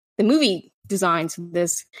like the movie designs for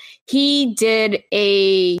this, he did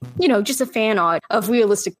a, just a fan art of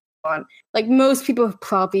realistic Pokemon. Like most people have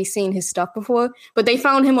probably seen his stuff before, but they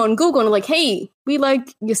found him on Google and were like, "Hey, we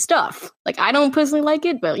like your stuff." Like I don't personally like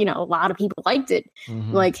it, but a lot of people liked it.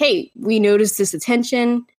 Mm-hmm. Like, "Hey, we noticed this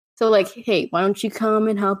attention. So like, hey, why don't you come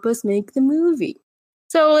and help us make the movie?"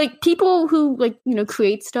 So like people who like,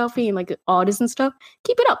 create stuff and like artists and stuff,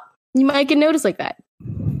 keep it up. You might get noticed like that.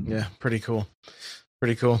 Yeah, pretty cool.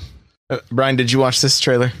 Pretty cool. Brian, did you watch this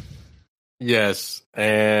trailer? Yes,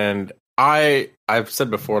 and I've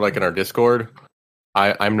said before, like in our Discord,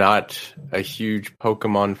 I'm not a huge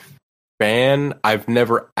Pokemon fan. I've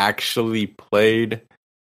never actually played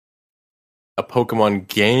a Pokemon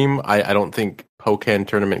game. I don't think Pokken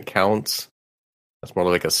Tournament counts. That's more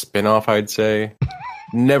like a spin-off, I'd say.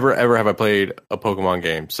 Never ever have I played a Pokemon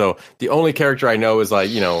game. So the only character I know is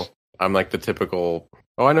like, I'm like the typical,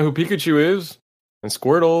 I know who Pikachu is and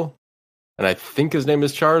Squirtle. And I think his name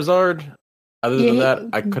is Charizard. Other than that,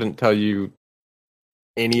 I couldn't tell you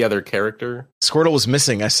any other character. Squirtle was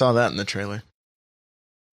missing. I saw that in the trailer.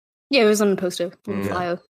 Yeah, it was on the poster.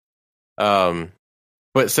 Flyer.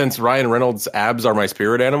 But since Ryan Reynolds' abs are my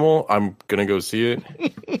spirit animal, I'm gonna go see it.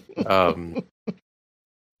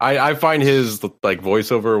 I find his like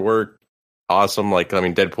voiceover work awesome. Like, I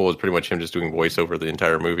mean, Deadpool is pretty much him just doing voiceover the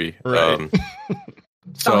entire movie. Right.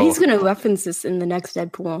 So he's gonna reference this in the next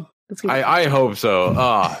Deadpool. I hope so.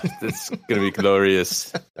 It's gonna be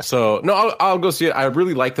glorious. So no, I'll go see it. I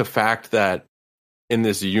really like the fact that in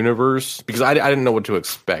this universe, because I didn't know what to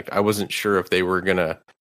expect. I wasn't sure if they were gonna.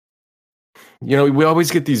 We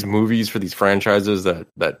always get these movies for these franchises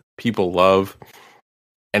that people love,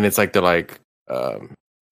 and it's like they're like,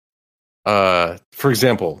 for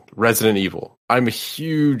example, Resident Evil. I'm a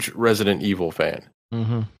huge Resident Evil fan,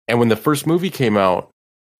 and when the first movie came out,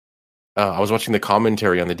 I was watching the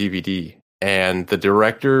commentary on the DVD, and the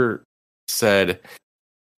director said,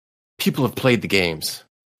 "People have played the games.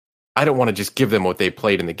 I don't want to just give them what they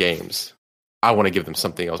played in the games. I want to give them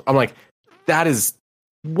something else." I'm like, that is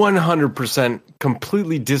 100%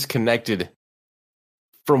 completely disconnected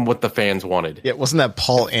from what the fans wanted. Yeah, wasn't that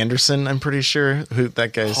Paul Anderson? I'm pretty sure who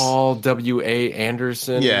that guy's. Paul W.A.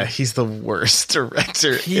 Anderson. Yeah, he's the worst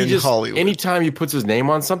director in Hollywood. Anytime he puts his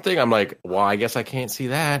name on something, I'm like, well, I guess I can't see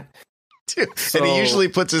that. Dude, and he usually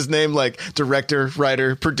puts his name like director,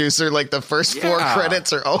 writer, producer. Like the first 4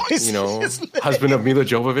 credits are always his name. Husband of Mila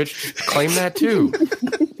Jovovich. Claim that too.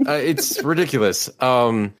 It's ridiculous.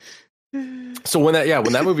 So when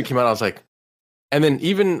that movie came out, I was like, and then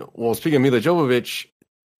speaking of Mila Jovovich,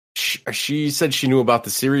 she said she knew about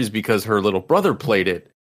the series because her little brother played it,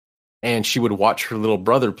 and she would watch her little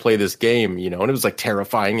brother play this game, and it was like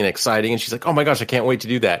terrifying and exciting, and she's like, oh my gosh, I can't wait to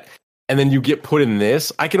do that. And then you get put in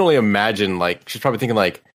this. I can only imagine, like, she's probably thinking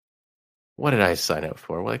like, what did I sign up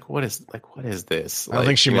for? Like, what is this? I don't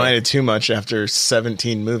think she minded too much after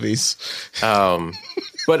 17 movies.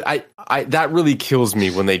 But I that really kills me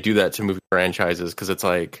when they do that to movie franchises, because it's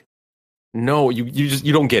like, no,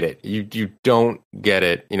 you don't get it. You don't get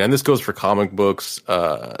it. And this goes for comic books,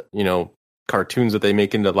 cartoons that they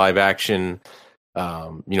make into live action,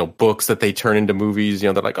 books that they turn into movies.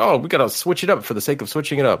 They're like, oh, we got to switch it up for the sake of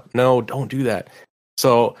switching it up. No, don't do that.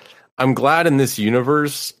 So I'm glad in this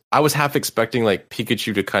universe, I was half expecting like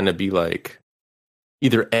Pikachu to kind of be like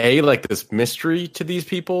either like this mystery to these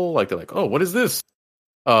people, like they're like, oh, what is this?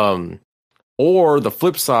 Or the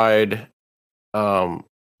flip side, I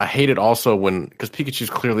hate it also because Pikachu's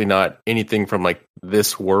clearly not anything from like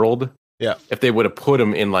this world. Yeah. If they would have put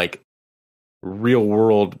him in like real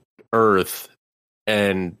world Earth,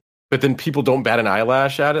 but then people don't bat an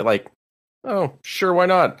eyelash at it, like, oh, sure, why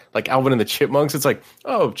not? Like Alvin and the Chipmunks, it's like,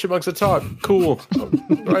 oh, chipmunks that talk, cool,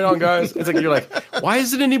 right on, guys. It's like you're like, why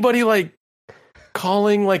isn't anybody like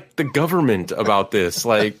calling like the government about this?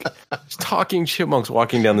 Like talking chipmunks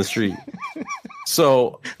walking down the street.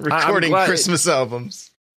 So recording Christmas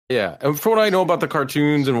albums. Yeah, and from what I know about the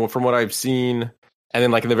cartoons and from what I've seen, and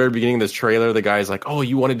then like in the very beginning of this trailer, the guy's like, oh,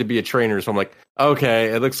 you wanted to be a trainer. So I'm like,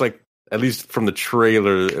 okay, it looks like, at least from the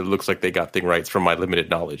trailer, it looks like they got things right from my limited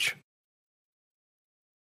knowledge.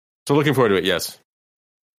 So looking forward to it, yes.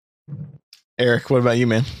 Eric, what about you,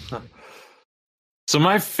 man? So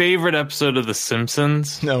my favorite episode of The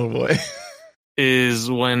Simpsons, oh boy,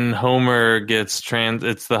 is when Homer gets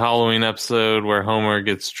it's the Halloween episode where Homer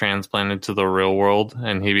gets transplanted to the real world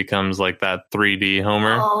and he becomes like that 3D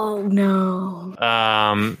Homer. Oh no.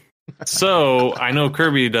 So I know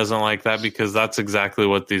Kirby doesn't like that because that's exactly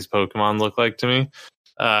what these Pokemon look like to me.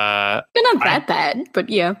 They're not that bad, but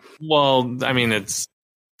yeah. Well, I mean, it's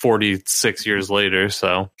 46 years later,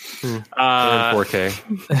 so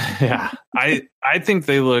 4K. Yeah, I think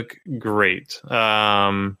they look great.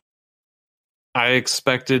 I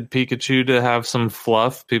expected Pikachu to have some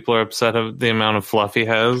fluff. People are upset of the amount of fluff he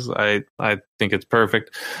has. I think it's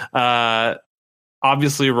perfect.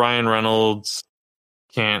 Obviously, Ryan Reynolds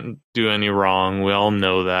can't do any wrong. We all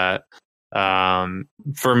know that.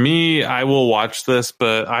 For me, I will watch this,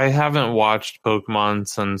 but I haven't watched Pokemon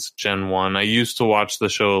since Gen 1. I used to watch the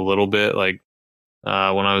show a little bit, like when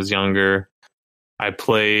I was younger. I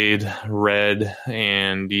played Red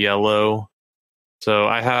and Yellow. So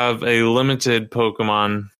I have a limited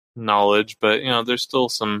Pokemon knowledge, but there's still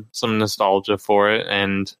some nostalgia for it,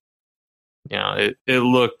 and it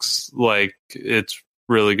looks like it's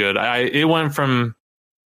really good. It went from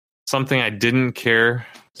something I didn't care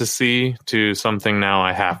to see to something now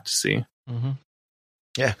I have to see. Mm-hmm.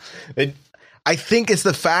 Yeah. I think it's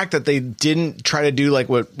the fact that they didn't try to do like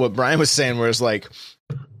what Brian was saying, where it's like,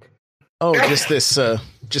 oh,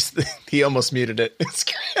 he almost muted it.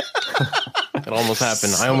 It almost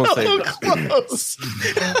happened. I almost saved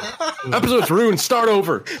it. Episode's ruined. Start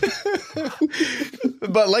over.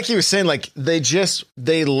 But like he was saying, like they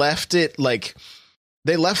left it like,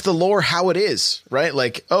 they left the lore how it is, right?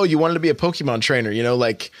 Like, oh, you wanted to be a Pokemon trainer,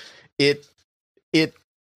 like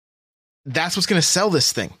that's what's going to sell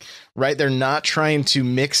this thing, right? They're not trying to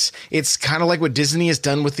mix. It's kind of like what Disney has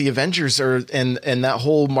done with the Avengers and that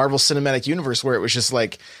whole Marvel Cinematic Universe, where it was just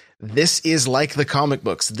like, this is like the comic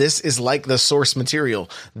books. This is like the source material.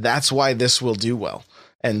 That's why this will do well.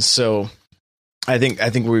 And so I think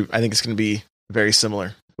it's going to be very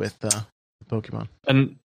similar with Pokemon.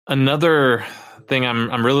 And another thing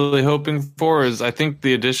I'm really hoping for is I think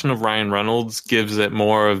the addition of Ryan Reynolds gives it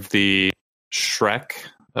more of the Shrek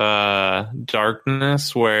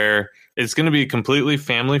darkness, where it's going to be completely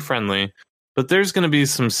family friendly, but there's going to be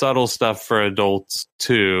some subtle stuff for adults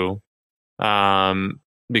too.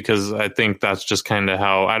 Because I think that's just kind of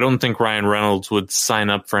how, I don't think Ryan Reynolds would sign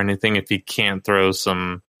up for anything if he can't throw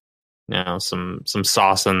some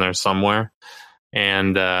sauce in there somewhere.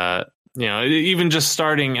 And, even just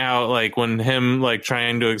starting out, like when him like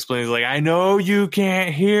trying to explain, he's like, I know you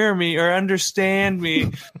can't hear me or understand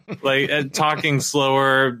me. Like talking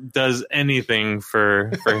slower does anything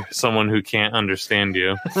for someone who can't understand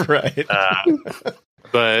you. Right.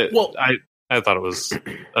 But I thought it was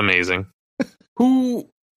amazing.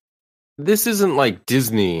 This isn't like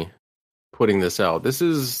Disney putting this out. This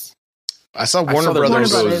is, I saw Warner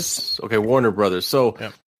Brothers. Okay, Warner Brothers. So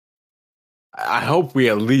yeah. I hope we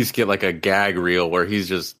at least get like a gag reel where he's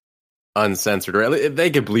just uncensored, or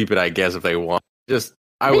they could bleep it, I guess, if they want.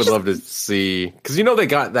 I would love to see, because they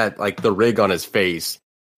got that like the rig on his face,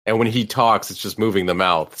 and when he talks, it's just moving the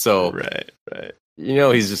mouth. So right.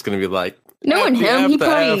 He's just gonna be like, knowing him, he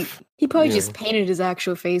probably just painted his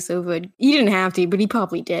actual face over it. He didn't have to, but he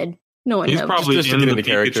probably did. Knowing he's him, probably just in the the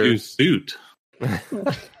character Pikachu suit.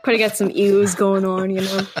 Probably got some ews going on,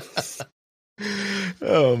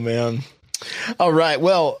 Oh man. All right.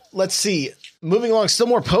 Well, let's see. Moving along, still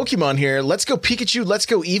more Pokemon here. Let's Go Pikachu, Let's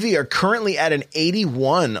Go Eevee are currently at an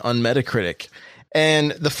 81 on Metacritic.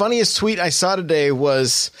 And the funniest tweet I saw today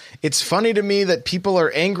was, it's funny to me that people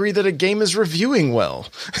are angry that a game is reviewing well.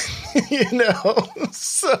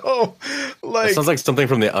 So like, that sounds like something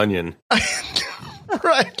from The Onion.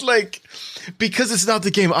 Right. Like, because it's not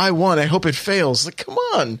the game I want, I hope it fails. Like, come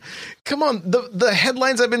on. The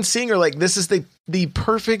headlines I've been seeing are like, this is the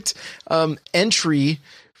perfect entry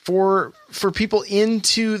for people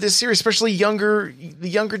into this series, especially the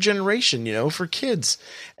younger generation, for kids.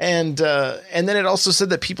 And then it also said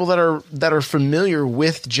that people that are familiar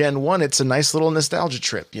with Gen 1, it's a nice little nostalgia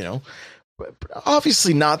trip,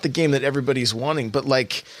 Obviously not the game that everybody's wanting, but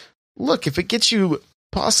like, look, if it gets you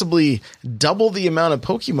possibly double the amount of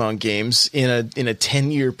Pokemon games in a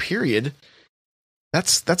 10-year period,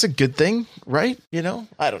 that's a good thing, right?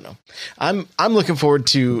 I don't know. I'm looking forward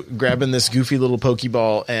to grabbing this goofy little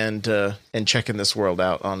Pokeball and checking this world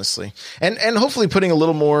out, honestly, and hopefully putting a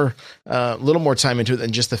little more time into it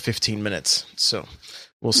than just the 15 minutes. So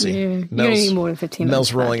we'll see. Yeah, Mel's, need more than 15 minutes.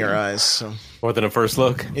 Mel's rolling her eyes. So. More than a first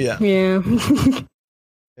look. Yeah. Yeah.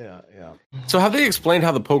 So have they explained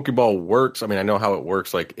how the Pokeball works? I mean, I know how it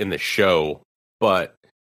works like in the show, but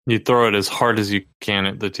you throw it as hard as you can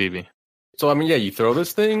at the TV. So I mean, yeah, you throw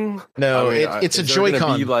this thing. No, it's a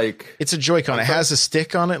Joy-Con. It's a Joy-Con. Okay. It has a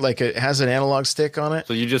stick on it, like it has an analog stick on it.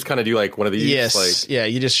 So you just kind of do like one of these. Yes, yeah.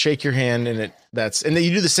 You just shake your hand, and then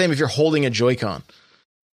you do the same if you're holding a Joy-Con.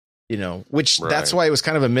 Which right. That's why it was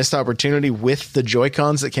kind of a missed opportunity with the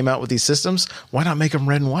Joy-Cons that came out with these systems. Why not make them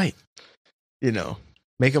red and white?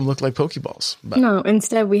 Make them look like Pokeballs. But. No,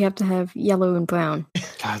 instead we have to have yellow and brown.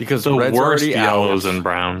 God, because the red's worst already yellows out. And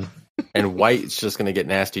brown. And white's just going to get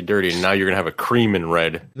nasty dirty, and now you're going to have a cream and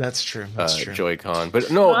red. That's true. That's true. Joy-Con.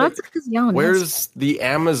 But no, that's yellow, where's the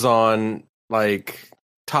Amazon like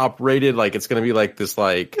top rated? Like it's going to be like this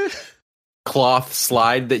like cloth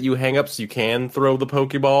slide that you hang up so you can throw the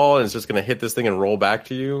Pokeball, and it's just going to hit this thing and roll back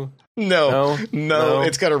to you. No.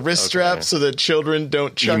 It's got a wrist strap so that children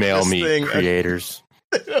don't chuck Email this me, thing. creators.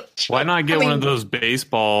 Why not get one of those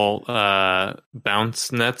baseball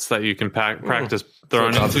bounce nets that you can practice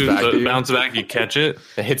throwing into? So bounce back, you catch it.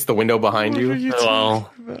 It hits the window behind you.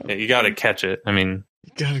 Well, you got to catch it. I mean,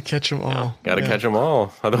 you got to catch them all. Got to catch them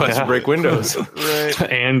all. Otherwise, you break windows. Right.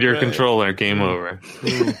 And your controller. Game over.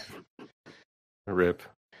 Rip.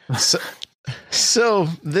 So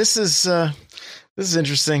this is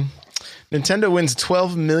interesting. Nintendo wins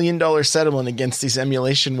 $12 million settlement against these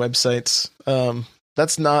emulation websites.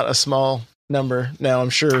 That's not a small number. Now, I'm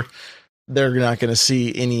sure they're not going to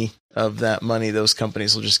see any of that money. Those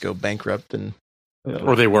companies will just go bankrupt,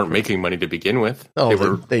 or they weren't making money to begin with. Oh, they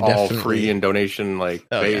were all definitely free and donation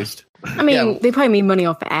based. Yeah. I mean, they probably made money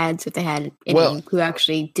off of ads if they had any who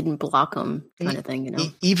actually didn't block them, kind of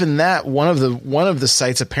thing. Even that one of the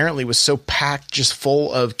sites apparently was so packed, just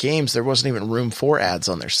full of games, there wasn't even room for ads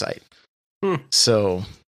on their site. So,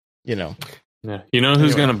 Yeah.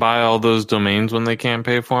 Who's going to buy all those domains when they can't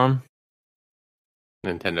pay for them?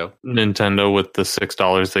 Nintendo with the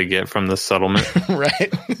 $6 they get from the settlement.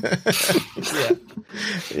 Right.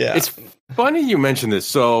 Yeah. It's funny you mentioned this.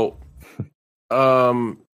 So,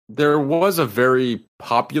 there was a very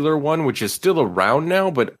popular one, which is still around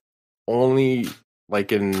now, but only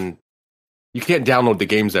like you can't download the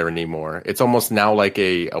games there anymore. It's almost now like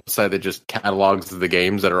a website that just catalogs the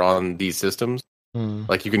games that are on these systems.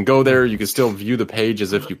 Like you can go there, you can still view the page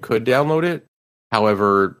as if you could download it.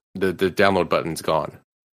 However, the download button's gone.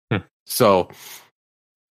 So,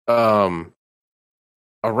 around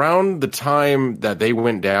the time that they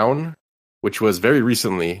went down, which was very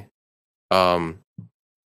recently, there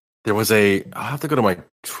was I'll have to go to my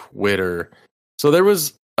Twitter. So there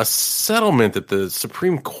was a settlement that the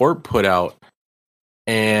Supreme Court put out,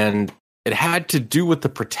 and it had to do with the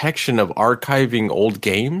protection of archiving old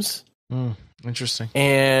games. Interesting.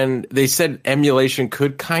 And they said emulation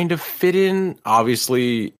could kind of fit in.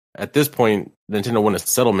 Obviously, at this point, Nintendo won a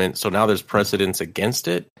settlement, so now there's precedence against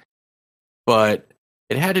it. But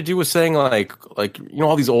it had to do with saying like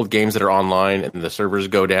all these old games that are online and the servers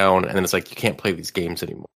go down, and then it's like you can't play these games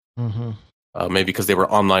anymore. Maybe because they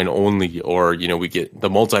were online only, or we get the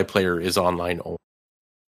multiplayer is online only.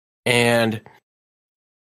 And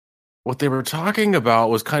what they were talking about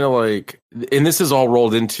was kind of like, and this is all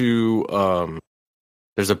rolled into,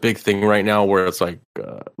 there's a big thing right now where it's like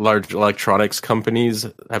large electronics companies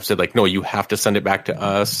have said like, no, you have to send it back to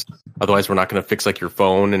us. Otherwise we're not going to fix like your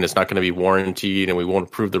phone, and it's not going to be warranted, and we won't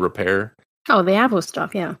approve the repair. Oh, the Apple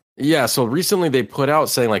stuff. Yeah. Yeah. So recently they put out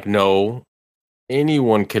saying like, no,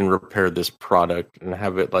 anyone can repair this product and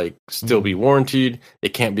have it like still be warranted. It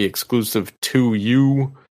can't be exclusive to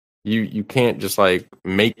you. You can't just like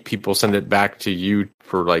make people send it back to you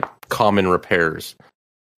for like common repairs.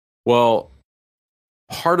 Well,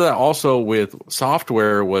 part of that also with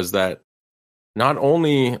software was that not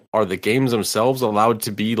only are the games themselves allowed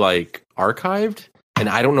to be like archived, and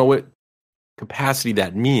I don't know what capacity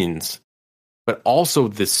that means, but also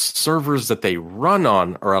the servers that they run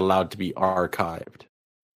on are allowed to be archived.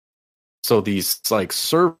 So these like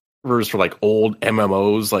servers for like old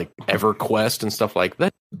MMOs like EverQuest and stuff like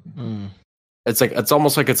that. It's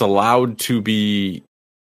almost like it's allowed to be,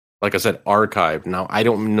 like I said, archived. Now I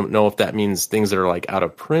don't know if that means things that are like out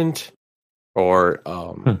of print, or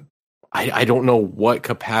I don't know what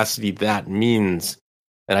capacity that means.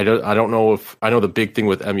 And I don't know if I know the big thing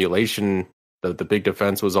with emulation, the big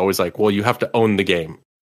defense was always like, well, you have to own the game.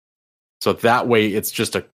 So that way it's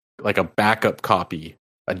just a backup copy,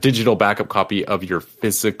 a digital backup copy of your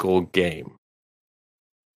physical game.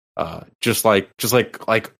 Just like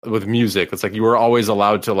with music, it's like you were always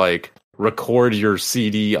allowed to like record your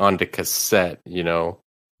CD onto cassette,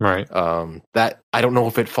 Right. That I don't know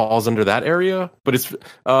if it falls under that area, but it's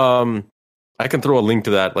I can throw a link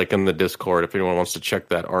to that like in the Discord if anyone wants to check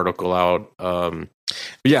that article out. But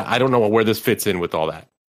yeah, I don't know where this fits in with all that.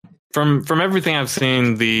 From everything I've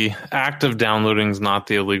seen, the act of downloading is not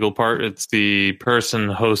the illegal part. It's the person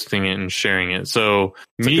hosting it and sharing it. So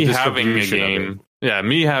It's me like having a distribution game,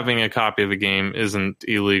 me having a copy of a game isn't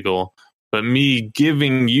illegal. But me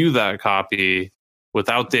giving you that copy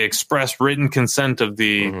without the express written consent of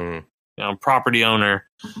the property owner,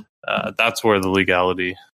 that's where the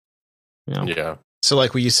legality. Yeah. So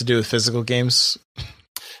like we used to do with physical games?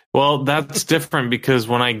 Well, that's different because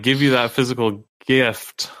when I give you that physical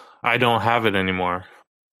gift, I don't have it anymore.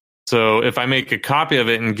 So if I make a copy of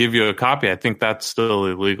it and give you a copy, I think that's still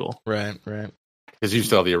illegal. Right. Because you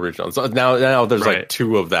still have the original. So now there's like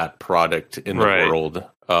two of that product in the world.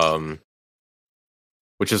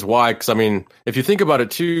 Which is why, because I mean, if you think about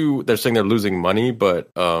it too, they're saying they're losing money,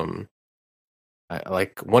 but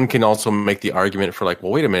like one can also make the argument for like,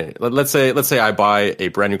 well, wait a minute. Let's say I buy a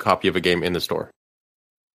brand new copy of a game in the store,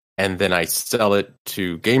 and then I sell it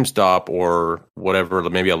to GameStop or whatever,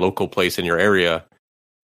 maybe a local place in your area,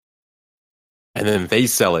 and then they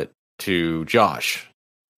sell it to Josh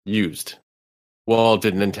used. Well,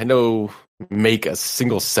 did Nintendo make a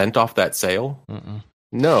single cent off that sale?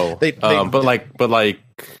 No, but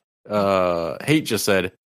Hate just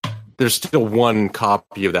said there's still one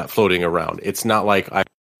copy of that floating around. It's not like I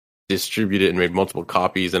distributed and made multiple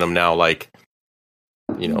copies and I'm now like,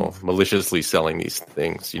 maliciously selling these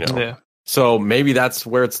things, Yeah. So maybe that's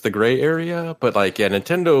where it's the gray area. But like, yeah,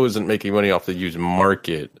 Nintendo isn't making money off the used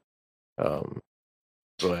market. But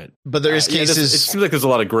there's cases. It seems like there's a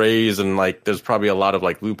lot of grays and like there's probably a lot of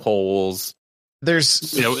like loopholes.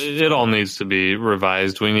 There's it all needs to be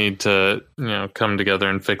revised. We need to come together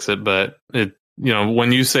and fix it, but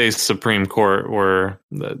when you say Supreme Court, or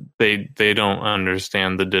they don't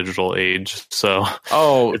understand the digital age, so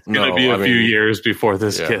it's going to be a few years before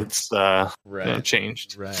this gets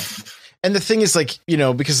changed. Right. And the thing is, like,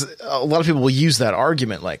 because a lot of people will use that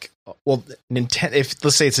argument, like, well, if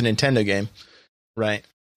let's say it's a Nintendo game, right?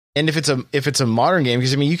 And if it's a modern game,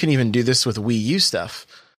 because you can even do this with Wii U stuff,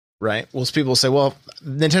 right? Well, people will say, well,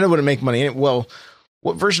 Nintendo wouldn't make money. Well,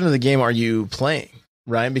 what version of the game are you playing,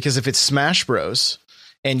 right? Because if it's Smash Bros.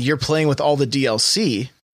 And you're playing with all the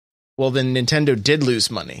DLC, well, then Nintendo did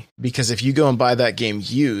lose money, because if you go and buy that game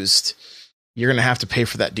used, you're going to have to pay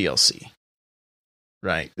for that DLC.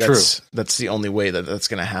 Right. That's the only way that's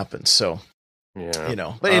going to happen. So,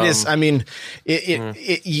 but it is,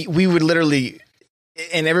 we would literally,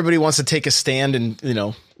 and everybody wants to take a stand and,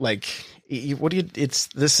 it's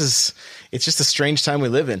just a strange time we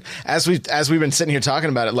live in. As we've been sitting here talking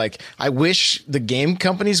about it, like, I wish the game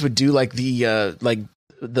companies would do like the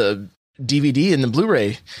DVD and the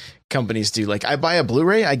Blu-ray companies do. Like, I buy a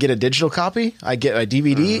Blu-ray, I get a digital copy, I get a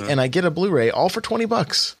DVD, and I get a Blu-ray, all for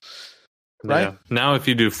 $20. Right. Yeah. Now, if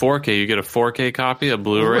you do 4K, you get a 4K copy, a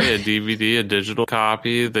Blu-ray, a DVD, a digigal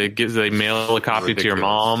copy. They mail a copy to your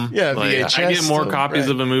mom. Yeah, VHS I get more copies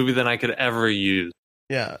of a movie than I could ever use.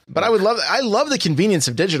 Yeah, but I love the convenience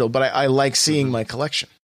of digital, but I like seeing my collection.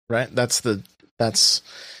 Right.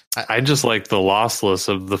 I just like the lossless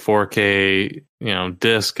of the 4K,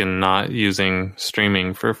 disc, and not using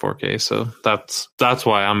streaming for 4K. So that's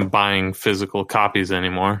why I'm buying physical copies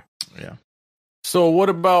anymore. Yeah. So what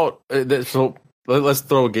about so let's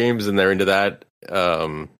throw games in there into that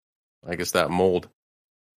I guess that mold.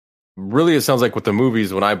 Really, it sounds like with the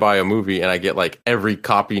movies, when I buy a movie and I get like every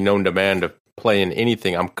copy known to man to play in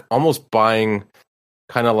anything, I'm almost buying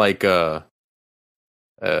kind of like a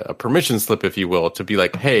permission slip, if you will, to be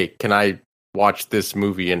like, hey, can I watch this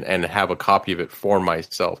movie and have a copy of it for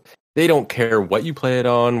myself? They don't care what you play it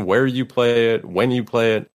on, where you play it, when you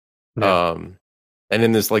play it. Yeah. And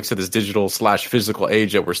in this, like I said, this digital / physical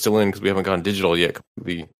age that we're still in, because we haven't gone digital yet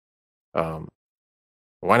completely.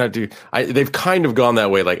 Why not they've kind of gone that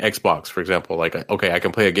way, like Xbox, for example. Like, okay, I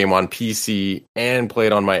can play a game on PC and play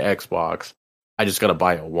it on my Xbox. I just got to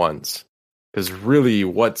buy it once. Because really,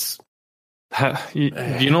 what's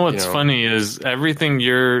funny is everything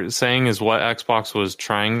you're saying is what Xbox was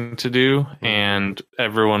trying to do, and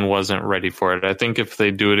everyone wasn't ready for it. I think if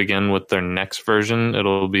they do it again with their next version,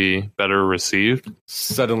 it'll be better received.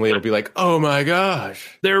 Suddenly it'll be like, oh my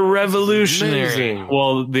gosh, they're revolutionary.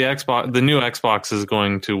 Well, the new Xbox is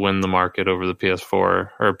going to win the market over the PS4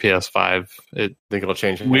 or PS5. Think it'll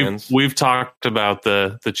change hands? We've talked about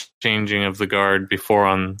the changing of the guard before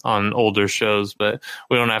on older shows, but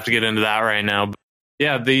we don't have to get into that right now. But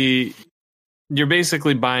yeah, you're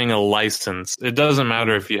basically buying a license. It doesn't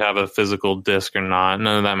matter if you have a physical disc or not.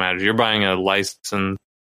 None of that matters. You're buying a license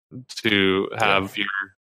to have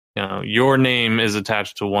your name is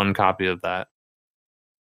attached to one copy of that.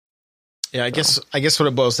 Yeah, I guess what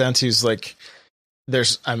it boils down to is like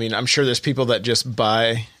I'm sure there's people that just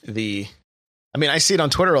buy I see it on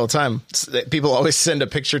Twitter all the time. People always send a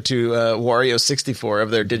picture to Wario64 of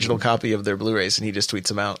their digital copy of their Blu-rays, and he just tweets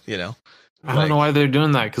them out, I don't know why they're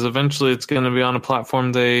doing that, because eventually it's going to be on a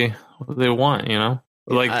platform they want,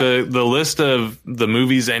 Like the list of the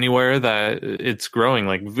movies anywhere that it's growing,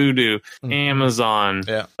 like Vudu, Amazon,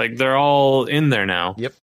 like they're all in there now.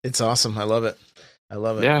 Yep, it's awesome. I love it.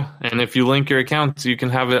 Yeah, and if you link your accounts, you can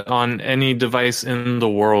have it on any device in the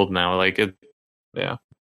world now. Like it,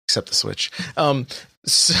 except the Switch. No,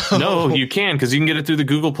 you can, because you can get it through the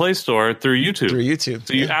Google Play Store through YouTube.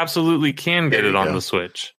 So you absolutely can get it on the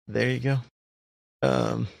Switch. There you go.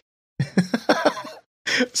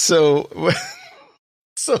 So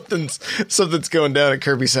something's going down at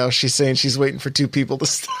Kirby's house. She's saying she's waiting for two people to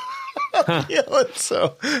stop yelling.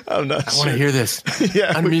 So I'm not sure. I want to hear this.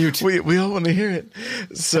 Yeah, unmute. We all want to hear it.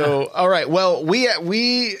 So all right. Well,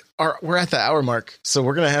 we're at the hour mark, so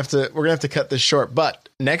we're gonna have to cut this short. But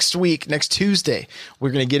next Tuesday,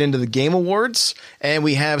 we're gonna get into the Game Awards, and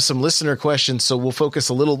we have some listener questions. So we'll focus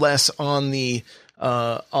a little less on the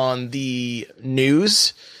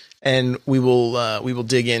news, and we will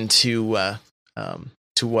dig into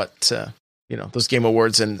to what those Game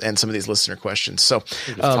Awards and some of these listener questions. So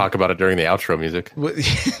just talk about it during the outro music.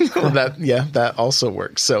 That also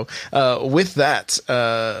works. So with that,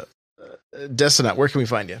 Desonaut, where can we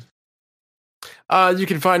find you? You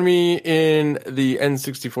can find me in the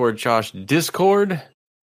N64 Josh Discord.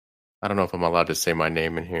 I don't know if I'm allowed to say my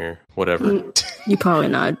name in here. Whatever. You probably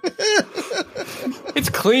not. It's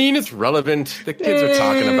clean. It's relevant. The kids are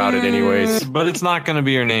talking about it anyways. But it's not going to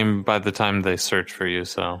be your name by the time they search for you,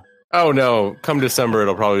 so. Oh no! Come December,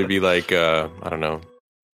 it'll probably be like I don't know,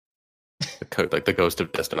 like the Ghost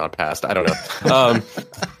of Destinod Past. I don't know.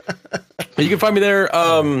 You can find me there.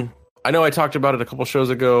 I know I talked about it a couple shows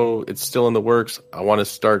ago. It's still in the works. I want to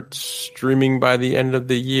start streaming by the end of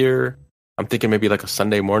the year. I'm thinking maybe like a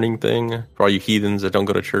Sunday morning thing for all you heathens that don't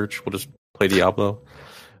go to church. We'll just play Diablo.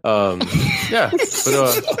 Yeah,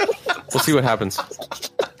 but we'll see what happens.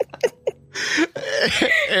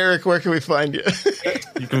 Eric, where can we find you?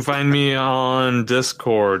 You can find me on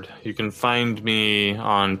Discord. You can find me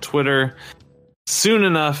on Twitter. Soon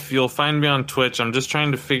enough, you'll find me on Twitch. I'm just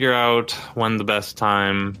trying to figure out when the best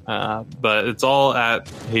time, but it's all at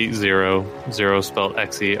HateZero, zero spelled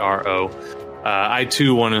Xero. I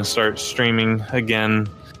too want to start streaming again,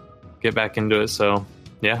 get back into it. So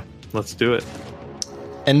yeah, let's do it.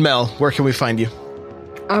 And Mel, where can we find you?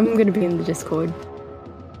 I'm gonna be in the Discord.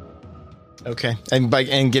 Okay, and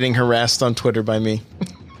getting harassed on Twitter by me.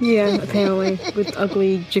 Yeah, apparently with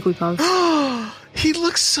ugly Jigglypuff. He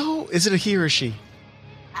looks so. Is it a he or a she?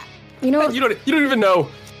 You know, You don't even know.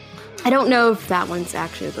 I don't know if that one's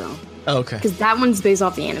actually though. Oh, okay. Because that one's based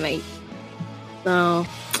off the anime. So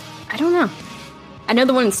I don't know. I know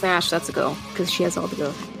the one in Smash. That's a go because she has all the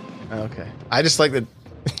go. Okay. I just like that.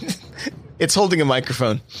 It's holding a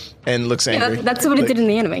microphone and looks angry. Yeah, that's what it did in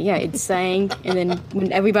the anime. Yeah, it sang, and then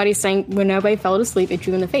when everybody fell asleep, it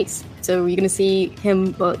drew in the face. So you're gonna see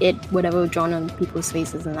him, whatever drawn on people's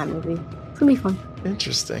faces in that movie. It's gonna be fun.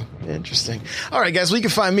 Interesting. All right, guys, well, you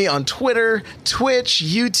can find me on Twitter, Twitch,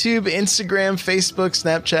 YouTube, Instagram, Facebook,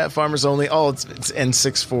 Snapchat, Farmers Only. All it's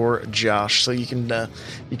N64Josh. So you can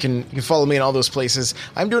follow me in all those places.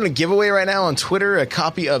 I'm doing a giveaway right now on Twitter, a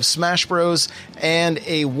copy of Smash Bros. And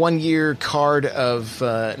a 1-year card of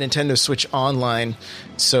Nintendo Switch Online.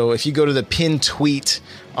 So if you go to the pinned tweet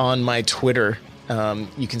on my Twitter,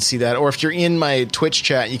 you can see that. Or if you're in my Twitch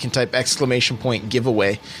chat, you can type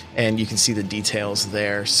 !giveaway and you can see the details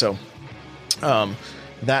there. So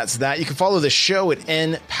that's that. You can follow the show at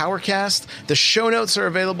NPowercast. The show notes are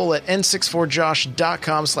available at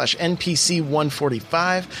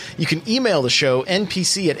n64josh.com/npc145. You can email the show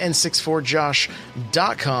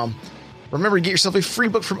npc@n64josh.com. Remember to get yourself a free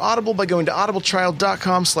book from Audible by going to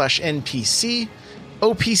audibletrial.com/npc.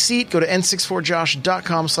 OPSeat, go to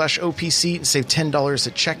n64josh.com/OPSeat and save $10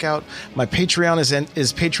 at checkout. My Patreon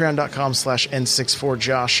is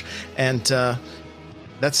patreon.com/n64josh. And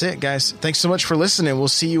that's it, guys. Thanks so much for listening. We'll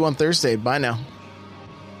see you on Thursday. Bye now.